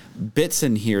many bits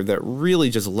in here that really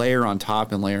just layer on top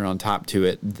to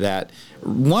it that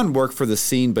one work for the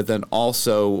scene, but then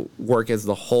also work as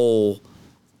the whole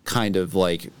kind of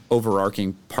like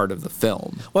overarching part of the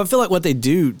film. Well, I feel like what they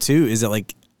do too is that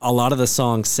like a lot of the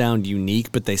songs sound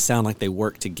unique, but they sound like they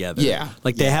work together. Yeah.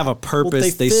 Like they have a purpose.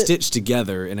 Well, they stitch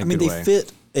together in a good way.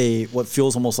 They fit what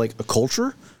feels almost like a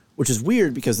culture, which is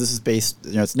weird because this is based,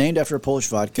 it's named after a Polish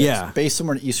vodka. Yeah. It's based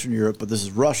somewhere in Eastern Europe, but this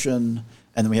is Russian.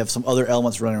 And then we have some other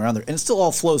elements running around there, and it still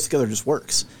all flows together, just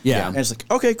works. Yeah. And it's like,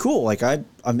 okay, cool. Like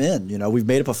I'm in. We've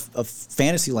made up a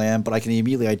fantasy land, but I can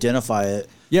immediately identify it.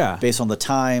 Yeah. Based on the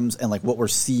times and like what we're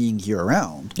seeing here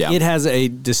around. Yeah. It has a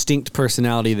distinct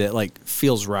personality that like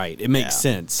feels right. It makes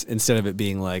sense instead of it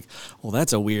being like, well,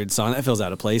 that's a weird song that feels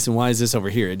out of place, and why is this over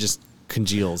here? It just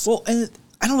congeals. Well, and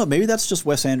I don't know. Maybe that's just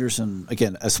Wes Anderson.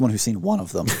 Again, as someone who's seen one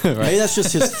of them, maybe that's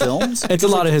just his films. It's a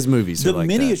lot of his movies. The like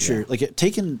miniature,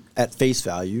 taken at face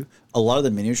value, a lot of the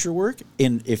miniature work.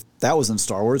 And if that was in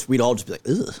Star Wars, we'd all just be like,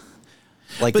 ugh.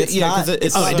 Like but it's not.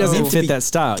 It doesn't fit that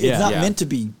style. It's not meant to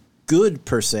be good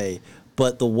per se,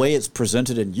 but the way it's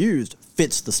presented and used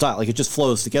fits the style. Like it just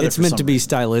flows together. It's meant to be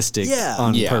stylistic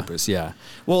on Yeah. purpose. Yeah.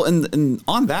 Well, and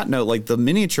on that note, like the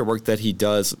miniature work that he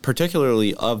does,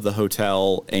 particularly of the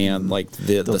hotel and like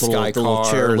the sky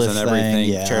cars and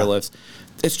everything, chairlifts,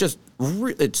 it's just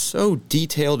it's so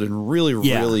detailed and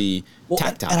really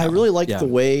tactile. And I really like the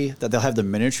way that they'll have the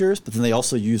miniatures, but then they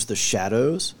also use the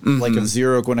shadows, like of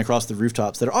Zero going across the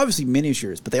rooftops that are obviously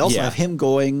miniatures, but they also have him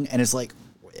going, and it's like,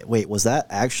 wait, was that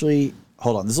actually?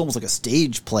 Hold on, this is almost like a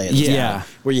stage play.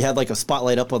 Where you had like a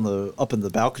spotlight up in the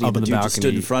balcony, but you just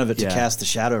stood in front of it to cast the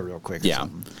shadow real quick.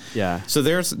 Yeah. So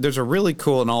there's a really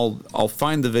cool, and I'll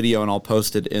find the video and I'll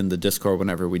post it in the Discord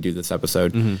whenever we do this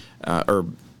episode or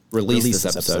release this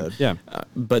episode. Yeah.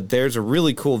 But there's a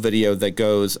really cool video that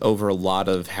goes over a lot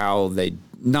of how they.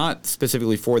 Not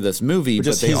specifically for this movie, but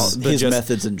just his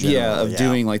methods in general.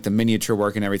 Doing like the miniature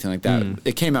work and everything like that.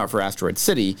 It came out for Asteroid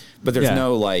City, but there's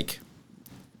no like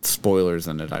spoilers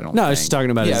in it. I don't. No, it's just talking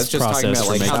about his it's just process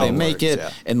talking about like how they make it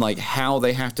works, and like how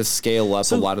they have to scale up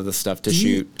a lot of the stuff to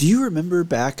shoot. Do you remember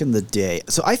back in the day?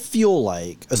 So I feel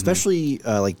like, especially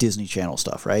like Disney Channel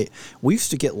stuff, right? We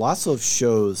used to get lots of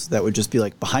shows that would just be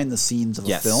like behind the scenes of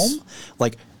a film,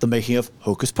 like the making of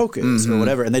Hocus Pocus or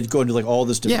whatever, and they'd go into like all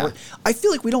this different work. I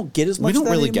feel like we don't get as much. We don't of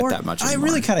that really anymore. get that much I anymore.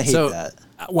 really kind of hate that.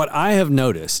 What I have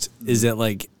noticed is that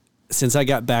like since I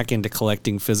got back into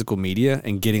collecting physical media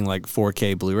and getting like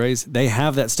 4K Blu-rays, they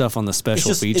have that stuff on the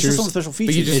special features. It's just on the special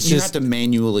features. But you have to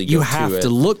manually go you have to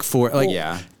look for it. Like,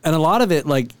 and a lot of it,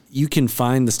 like you can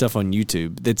find the stuff on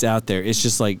YouTube that's out there. It's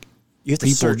just like you have to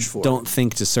people search for don't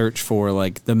think to search for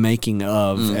like the making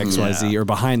of XYZ or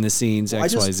behind the scenes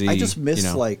XYZ. I just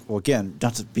miss like, well, again,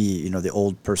 not to be, the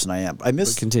old person I am. I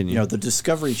miss, the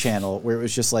Discovery Channel where it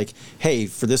was just like, hey,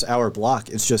 for this hour block,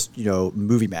 it's just,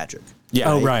 movie magic.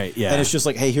 Yeah. Oh, right. Yeah. And it's just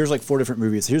like, hey, here's like 4 different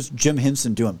movies. Here's Jim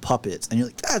Henson doing puppets. And you're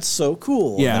like, that's so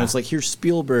cool. Yeah. And it's like, here's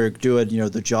Spielberg doing,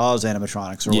 the Jaws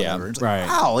animatronics or whatever. It's like,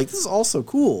 wow, like this is all so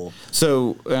cool.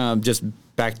 So just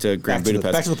back to Grand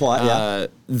Budapest. Back to the plot, yeah.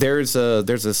 There's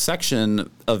a section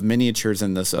of miniatures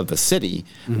in this of the city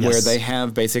where they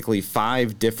have basically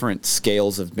 5 different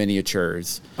scales of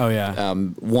miniatures. Oh yeah.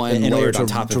 One layered on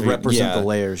top to of represent the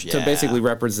layers. Yeah. To basically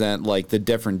represent like the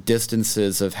different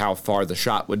distances of how far the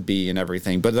shot would be and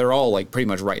everything. But they're all like pretty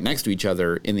much right next to each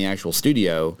other in the actual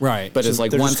studio. Right. But it's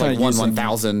like one's like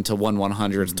 1/1000 to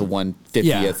 1/100th to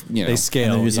 1/50th. Yeah. They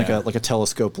scale. And they use like a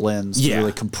telescope lens to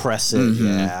really compress it.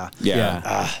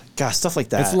 Yeah. Gosh, stuff like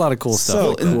that. It's a lot of cool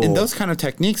stuff. And those kind of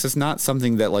techniques is not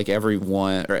something that like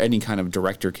everyone or any kind of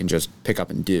director can just pick up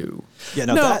and do. Yeah,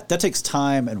 no. That takes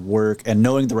time and work and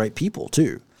knowing the right people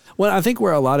too. Well, I think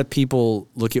where a lot of people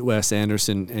look at Wes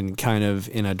Anderson and kind of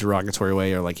in a derogatory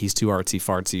way are like, he's too artsy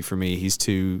fartsy for me. He's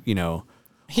too,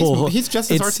 He's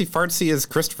just as artsy fartsy as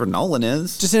Christopher Nolan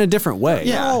is, just in a different way.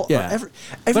 Yeah, every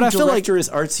but I feel like director is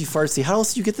artsy fartsy. How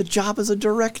else do you get the job as a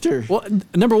director? Well,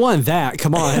 number one,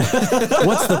 come on,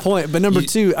 what's the point? But number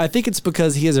two, I think it's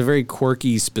because he has a very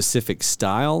quirky, specific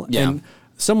style. Yeah. And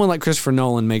someone like Christopher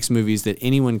Nolan makes movies that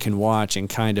anyone can watch and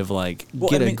kind of like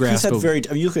get a grasp of.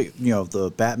 You look at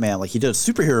the Batman, like he did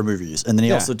superhero movies, and then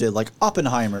he also did like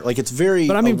Oppenheimer. Like it's very.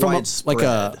 But I mean, from a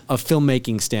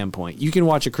filmmaking standpoint, you can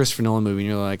watch a Christopher Nolan movie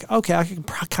and you're like, okay, I can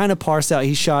kind of parse out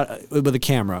he shot with a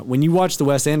camera. When you watch the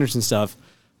Wes Anderson stuff,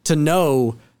 to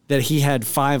know that he had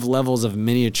 5 levels of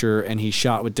miniature and he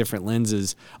shot with different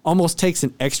lenses almost takes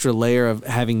an extra layer of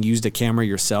having used a camera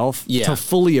yourself to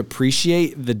fully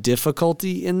appreciate the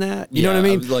difficulty in that. You know what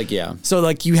I mean? So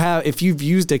like if you've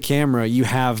used a camera, you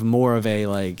have more of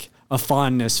a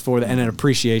fondness for and an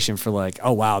appreciation for like,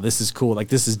 oh wow, this is cool. Like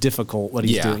this is difficult what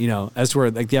he's doing, as to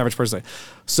where like the average person like,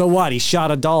 so what? He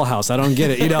shot a dollhouse. I don't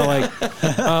get it.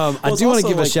 I do want to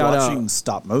give a shout out. Watching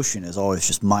stop motion is always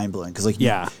just mind blowing because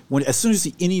when as soon as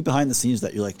you see any behind the scenes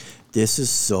that you're like, this is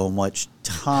so much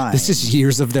time. This is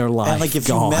years of their life. And like if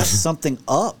you mess something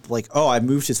up, like I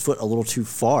moved his foot a little too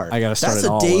far. I gotta start. That's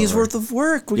a day's worth of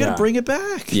work. We gotta bring it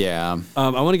back. Yeah. I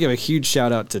want to give a huge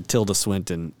shout out to Tilda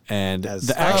Swinton and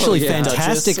the actually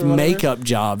fantastic makeup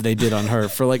job they did on her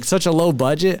for like such a low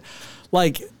budget.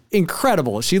 Like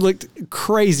incredible. She looked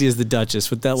crazy as the Duchess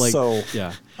with that like. So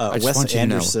Wes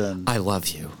Anderson. I love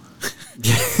you.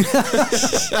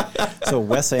 So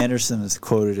Wes Anderson is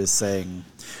quoted as saying,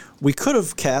 "We could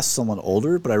have cast someone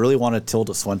older, but I really wanted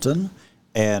Tilda Swinton."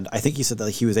 And I think he said that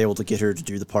he was able to get her to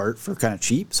do the part for kind of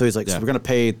cheap. So he's like, so we're going to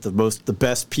pay the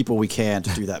best people we can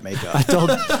to do that makeup.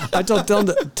 I told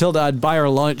Tilda I'd buy her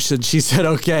lunch, and she said,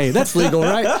 okay, that's legal,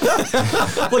 right?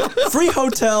 Look, free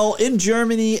hotel in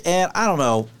Germany, and I don't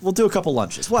know, we'll do a couple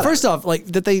lunches. Whatever. First off, like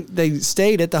that they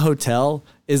stayed at the hotel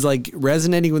is like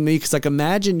resonating with me because like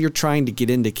imagine you're trying to get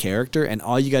into character and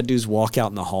all you got to do is walk out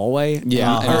in the hallway.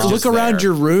 Or look around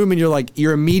your room and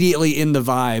you're immediately in the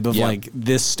vibe of like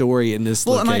this story in this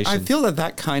location. And I feel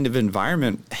that kind of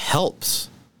environment helps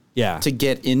to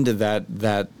get into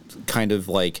that kind of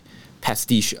like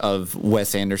pastiche of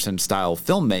Wes Anderson style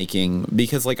filmmaking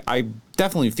because like I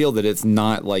definitely feel that it's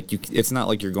not like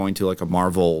you're going to like a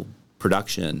Marvel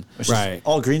production. Right.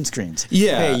 All green screens.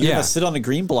 Yeah. Hey, you're going to sit on a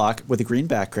green block with a green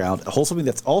background, hold something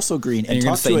that's also green, and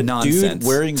talk to a dude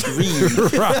wearing green.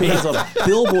 Right. He has a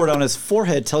billboard on his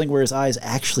forehead telling where his eyes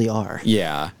actually are.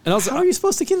 Yeah. And also, how are you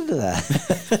supposed to get into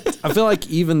that? I feel like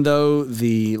even though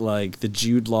the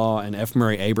Jude Law and F.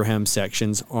 Murray Abraham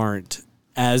sections aren't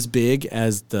as big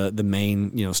as the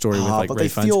main story with like but Ray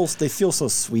Fiennes. They feel so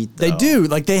sweet though. They do.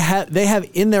 Like they have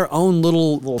in their own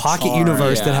little pocket charm,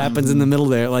 universe that happens in the middle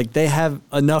there. Like they have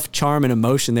enough charm and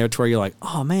emotion there to where you're like,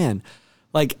 oh man,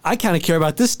 like I kind of care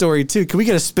about this story too. Can we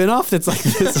get a spinoff that's like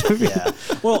this? Yeah.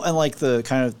 Well, and like the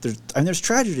kind of there's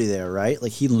tragedy there, right?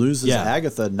 Like he loses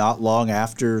Agatha not long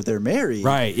after they're married.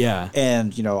 Right. Yeah.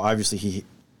 And obviously he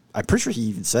I'm pretty sure he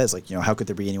even says, like, how could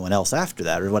there be anyone else after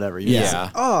that or whatever. Yeah.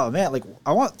 Like, oh, man, like,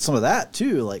 I want some of that,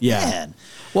 too. Like, man.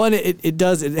 Well, and it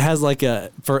has like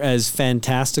for as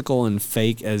fantastical and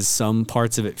fake as some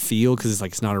parts of it feel, because it's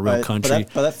like it's not a real country.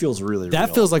 But that feels really real.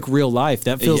 That feels like real life.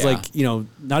 That feels like,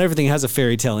 not everything has a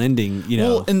fairy tale ending,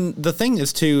 Well, and the thing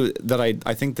is, too, that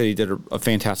I think that he did a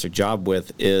fantastic job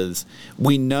with is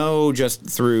we know just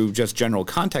through just general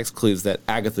context clues that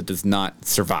Agatha does not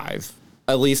survive.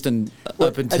 At least up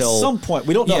until at some point,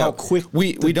 we don't know how quick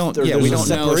we don't know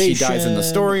if she dies in the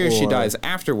story or she dies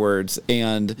afterwards.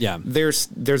 And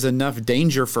there's enough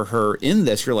danger for her in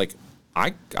this. You're like,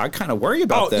 I kind of worry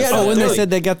about this. Yeah, when they said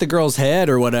they got the girl's head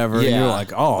or whatever, and you're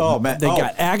like, oh man, they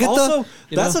got Agatha. Also,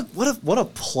 that's what a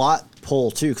plot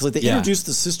pull too, because like they introduced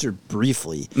the sister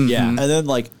briefly, and then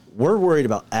like we're worried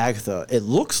about Agatha. It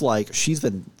looks like she's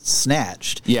been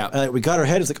snatched. Yeah. And we got her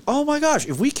head. It's like, oh my gosh,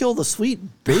 if we kill the sweet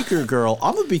baker girl,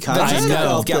 I'm going to be kind of mad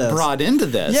about this. Got brought into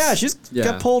this. Yeah, she's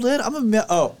got pulled in.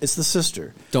 It's the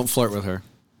sister. Don't flirt with her.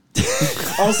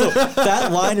 Also,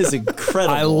 that line is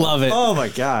incredible. I love it. Oh my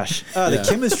gosh. The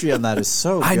chemistry on that is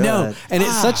so good. I know. And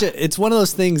it's one of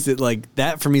those things that like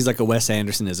that for me is like a Wes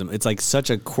Andersonism. It's like such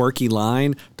a quirky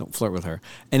line. Don't flirt with her.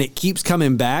 And it keeps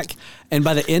coming back. And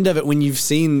by the end of it, when you've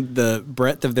seen the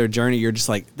breadth of their journey, you're just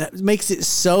like, that makes it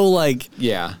so like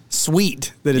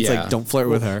sweet that it's like, don't flirt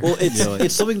with her. Well,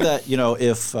 it's something that,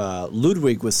 if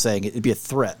Ludwig was saying it'd be a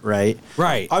threat, right?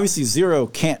 Right. Obviously, Zero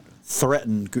can't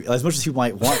threaten as much as he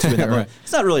might want to in that moment.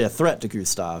 It's not really a threat to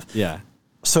Gustav. Yeah.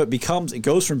 So it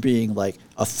goes from being like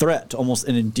a threat to almost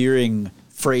an endearing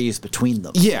phrase between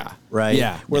them. Yeah. Right?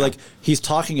 Yeah. Where like he's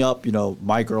talking up,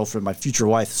 my girlfriend, my future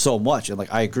wife so much, and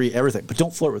like I agree everything, but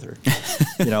don't flirt with her.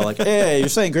 Like, hey, you're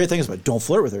saying great things, but don't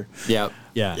flirt with her. Yeah.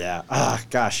 Yeah. Yeah.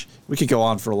 Gosh. We could go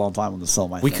on for a long time on the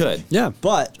Selma thing. We could. Yeah.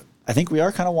 But I think we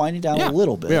are kind of winding down a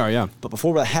little bit. We are, yeah. But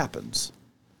before that happens,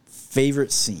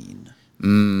 favorite scene.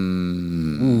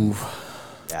 Ooh.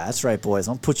 Yeah, that's right, boys.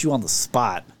 I'm gonna put you on the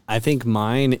spot. I think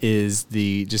mine is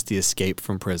the escape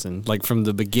from prison, like from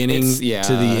the beginning to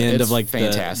the end of like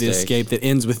the escape that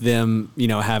ends with them,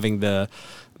 having the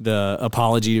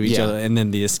apology to each other, and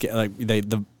then the escape, like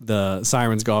the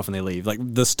sirens go off and they leave, like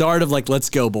the start of like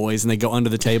let's go boys, and they go under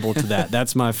the table to that.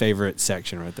 That's my favorite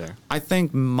section right there. I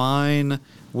think mine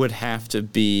would have to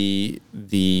be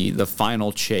the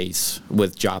final chase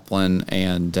with Joplin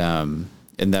and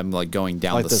them like going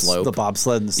down like the slope, the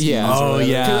bobsled and the yeah. Oh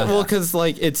yeah. Well, because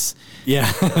like it's they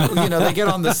get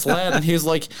on the sled and he's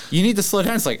like, you need to slow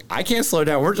down. It's like, I can't slow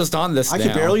down. We're just on this. I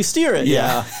can barely steer it.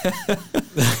 Yeah.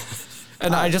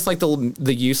 And I just like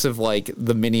the use of like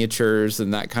the miniatures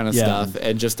and that kind of stuff,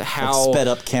 and just how like sped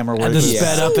up camera work and the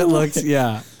sped up it looks.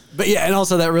 Yeah. But and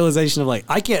also that realization of like,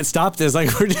 I can't stop this.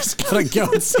 Like, we're just gonna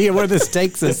go and see where this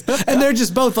takes us. And they're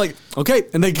just both like, okay,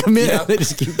 and they commit. And they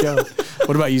just keep going.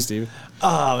 What about you, Steve?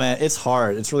 Oh man, it's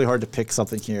hard. It's really hard to pick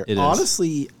something here.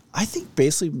 Honestly, I think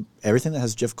basically everything that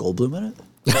has Jeff Goldblum in it.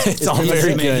 It's all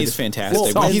very good. He's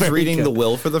fantastic. When he's reading the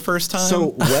will for the first time.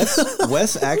 So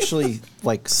Wes actually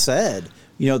like said,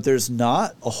 there's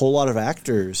not a whole lot of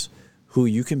actors who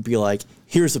you can be like,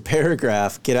 here's a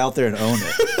paragraph, get out there and own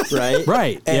it, right?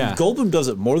 Right. And Goldblum does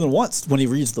it more than once when he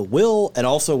reads the will, and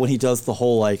also when he does the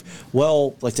whole like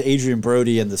to Adrian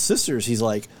Brody and the sisters, he's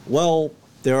like, well,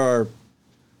 there are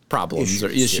problems or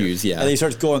issues, and he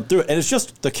starts going through it, and it's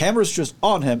just the camera's just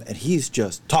on him, and he's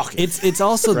just talking. It's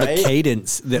also the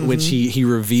cadence that which he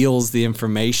reveals the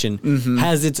information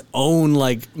has its own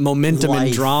like momentum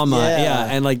and drama,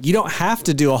 and like you don't have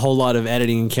to do a whole lot of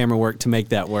editing and camera work to make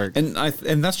that work, and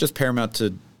that's just paramount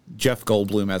to Jeff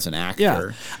Goldblum as an actor.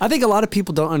 Yeah. I think a lot of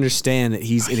people don't understand that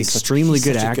he's an extremely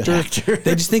good actor.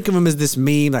 They just think of him as this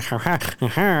meme, like,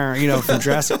 from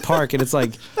Jurassic Park. And it's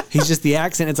like, he's just the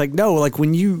accent. It's like, no, like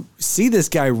when you see this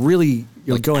guy really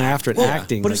going after it,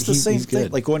 acting. But it's the same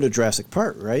thing, like going to Jurassic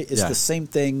Park, right? It's the same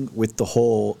thing with the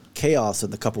whole chaos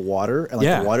in the cup of water and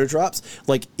the water drops.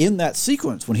 Like in that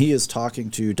sequence, when he is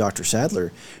talking to Dr.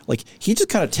 Sadler, like he just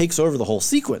kind of takes over the whole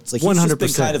sequence. Like he's 100%. Just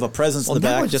been kind of a presence in the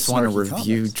back. I just want to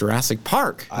review Jurassic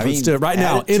Park. Let's do it right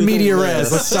now in media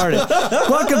res. Let's start it.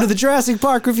 Welcome to the Jurassic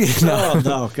Park review.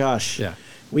 No, gosh. Yeah.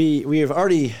 We have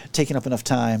already taken up enough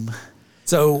time.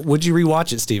 So, would you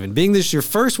rewatch it, Stephen? Being this your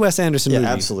first Wes Anderson movie?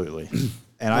 Yeah, absolutely.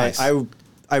 And nice.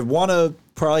 I want to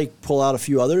probably pull out a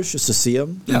few others just to see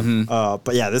them. Yeah.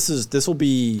 But yeah, this will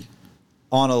be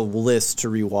on a list to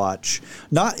rewatch.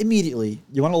 Not immediately.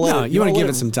 You want to let it. You want to give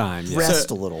it some time.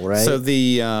 Rest a little, right? So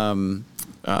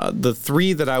the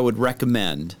three that I would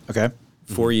recommend. Okay.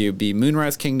 For you be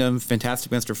Moonrise Kingdom,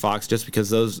 Fantastic Mr. Fox, just because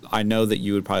those, I know that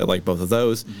you would probably like both of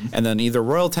those. And then either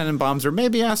Royal Tenenbaums or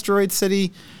maybe Asteroid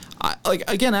City.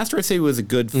 again, Asteroid City was a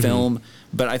good film,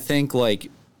 but I think like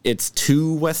it's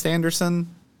too Wes Anderson.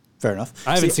 Fair enough.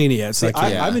 I haven't seen it yet. So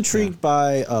I'm intrigued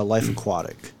by Life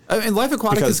Aquatic. And Life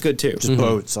Aquatic is good too. Just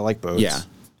boats. I like boats. Yeah.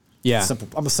 Yeah.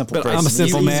 I'm a simple But person. I'm a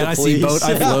simple man. I see boat.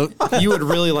 I float. You would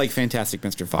really like Fantastic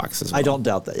Mr. Fox as well. I don't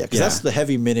doubt that. Yeah, because that's the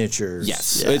heavy miniatures.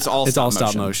 Yes, Yeah. it's all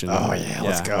stop motion. Oh yeah,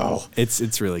 let's go.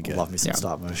 It's really good. Love me some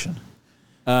stop motion.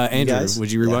 Andrew, guys?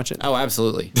 would you rewatch it? Oh,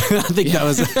 absolutely. I think that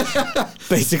was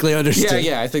basically understood.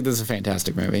 Yeah. I think this is a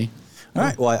fantastic movie. All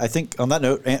right. Well, I think on that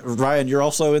note, Ryan, you're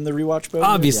also in the rewatch boat.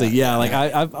 Obviously, yeah. Like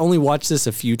I've only watched this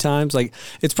a few times. Like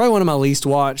it's probably one of my least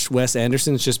watched Wes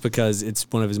Anderson's, just because it's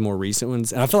one of his more recent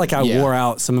ones. And I feel like I wore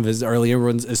out some of his earlier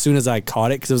ones as soon as I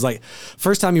caught it, because it was like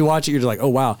first time you watch it, you're like, oh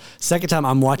wow. Second time,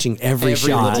 I'm watching every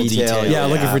shot, little detail. Yeah,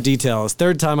 looking for details.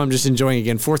 Third time, I'm just enjoying it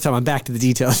again. Fourth time, I'm back to the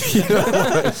details.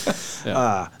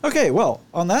 Okay. Well,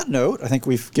 on that note, I think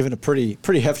we've given a pretty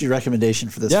hefty recommendation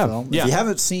for this film. If you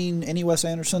haven't seen any Wes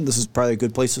Anderson, this is probably a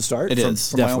good place to start. It is,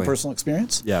 from my own personal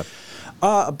experience. Yeah.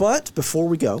 But before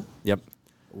we go,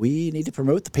 we need to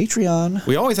promote the Patreon.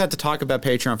 We always have to talk about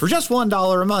Patreon. For just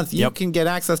 $1 a month, you can get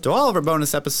access to all of our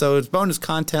bonus episodes, bonus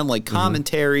content like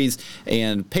commentaries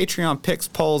and Patreon picks,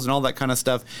 polls, and all that kind of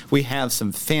stuff. We have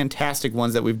some fantastic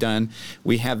ones that we've done.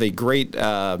 We have a great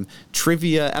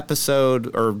trivia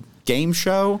episode or game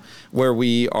show where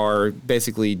we are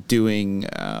basically doing,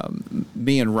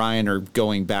 me and Ryan are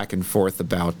going back and forth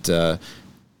about...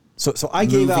 So I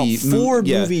gave out 4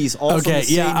 movies all from the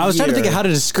same year. I was trying to think of how to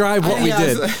describe what we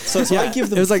did. So I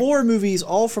give them 4 movies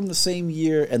all from the same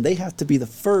year, and they have to be the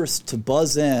first to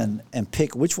buzz in and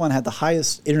pick which one had the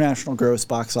highest international gross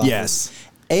box office. Yes.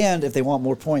 And if they want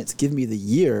more points, give me the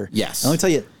year. Yes. And let me tell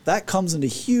you, that comes into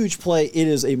huge play. It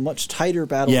is a much tighter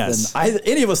battle than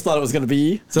any of us thought it was going to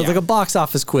be. So it's like a box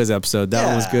office quiz episode. That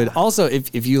one was good. Also,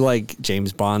 if you like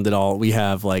James Bond at all, we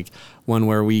have like one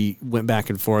where we went back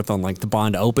and forth on like the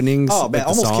Bond openings. Oh man,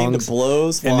 almost came to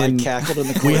blows while I cackled in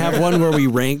the corner. We have one where we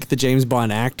rank the James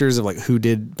Bond actors of like who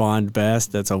did Bond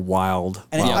best. That's a wild.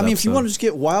 And I mean, if you want to just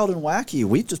get wild and wacky,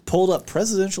 we just pulled up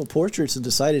presidential portraits and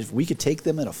decided if we could take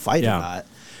them in a fight or not.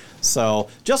 So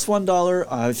just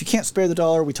 $1. If you can't spare the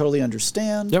dollar, we totally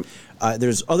understand. Yep.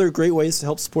 There's other great ways to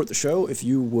help support the show. If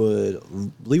you would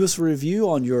leave us a review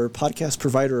on your podcast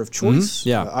provider of choice.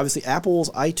 Yeah. Obviously,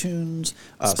 Apple's, iTunes,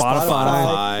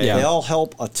 Spotify. They all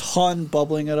help a ton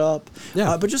bubbling it up.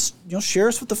 Yeah. But just share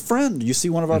us with a friend. You see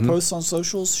one of our posts on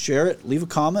socials, share it, leave a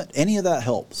comment. Any of that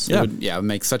helps. Yeah. It would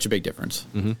make such a big difference.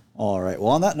 All right. Well,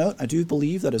 on that note, I do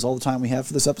believe that is all the time we have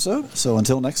for this episode. So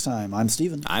until next time, I'm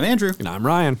Steven. I'm Andrew. And I'm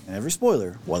Ryan. And every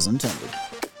spoiler was intended.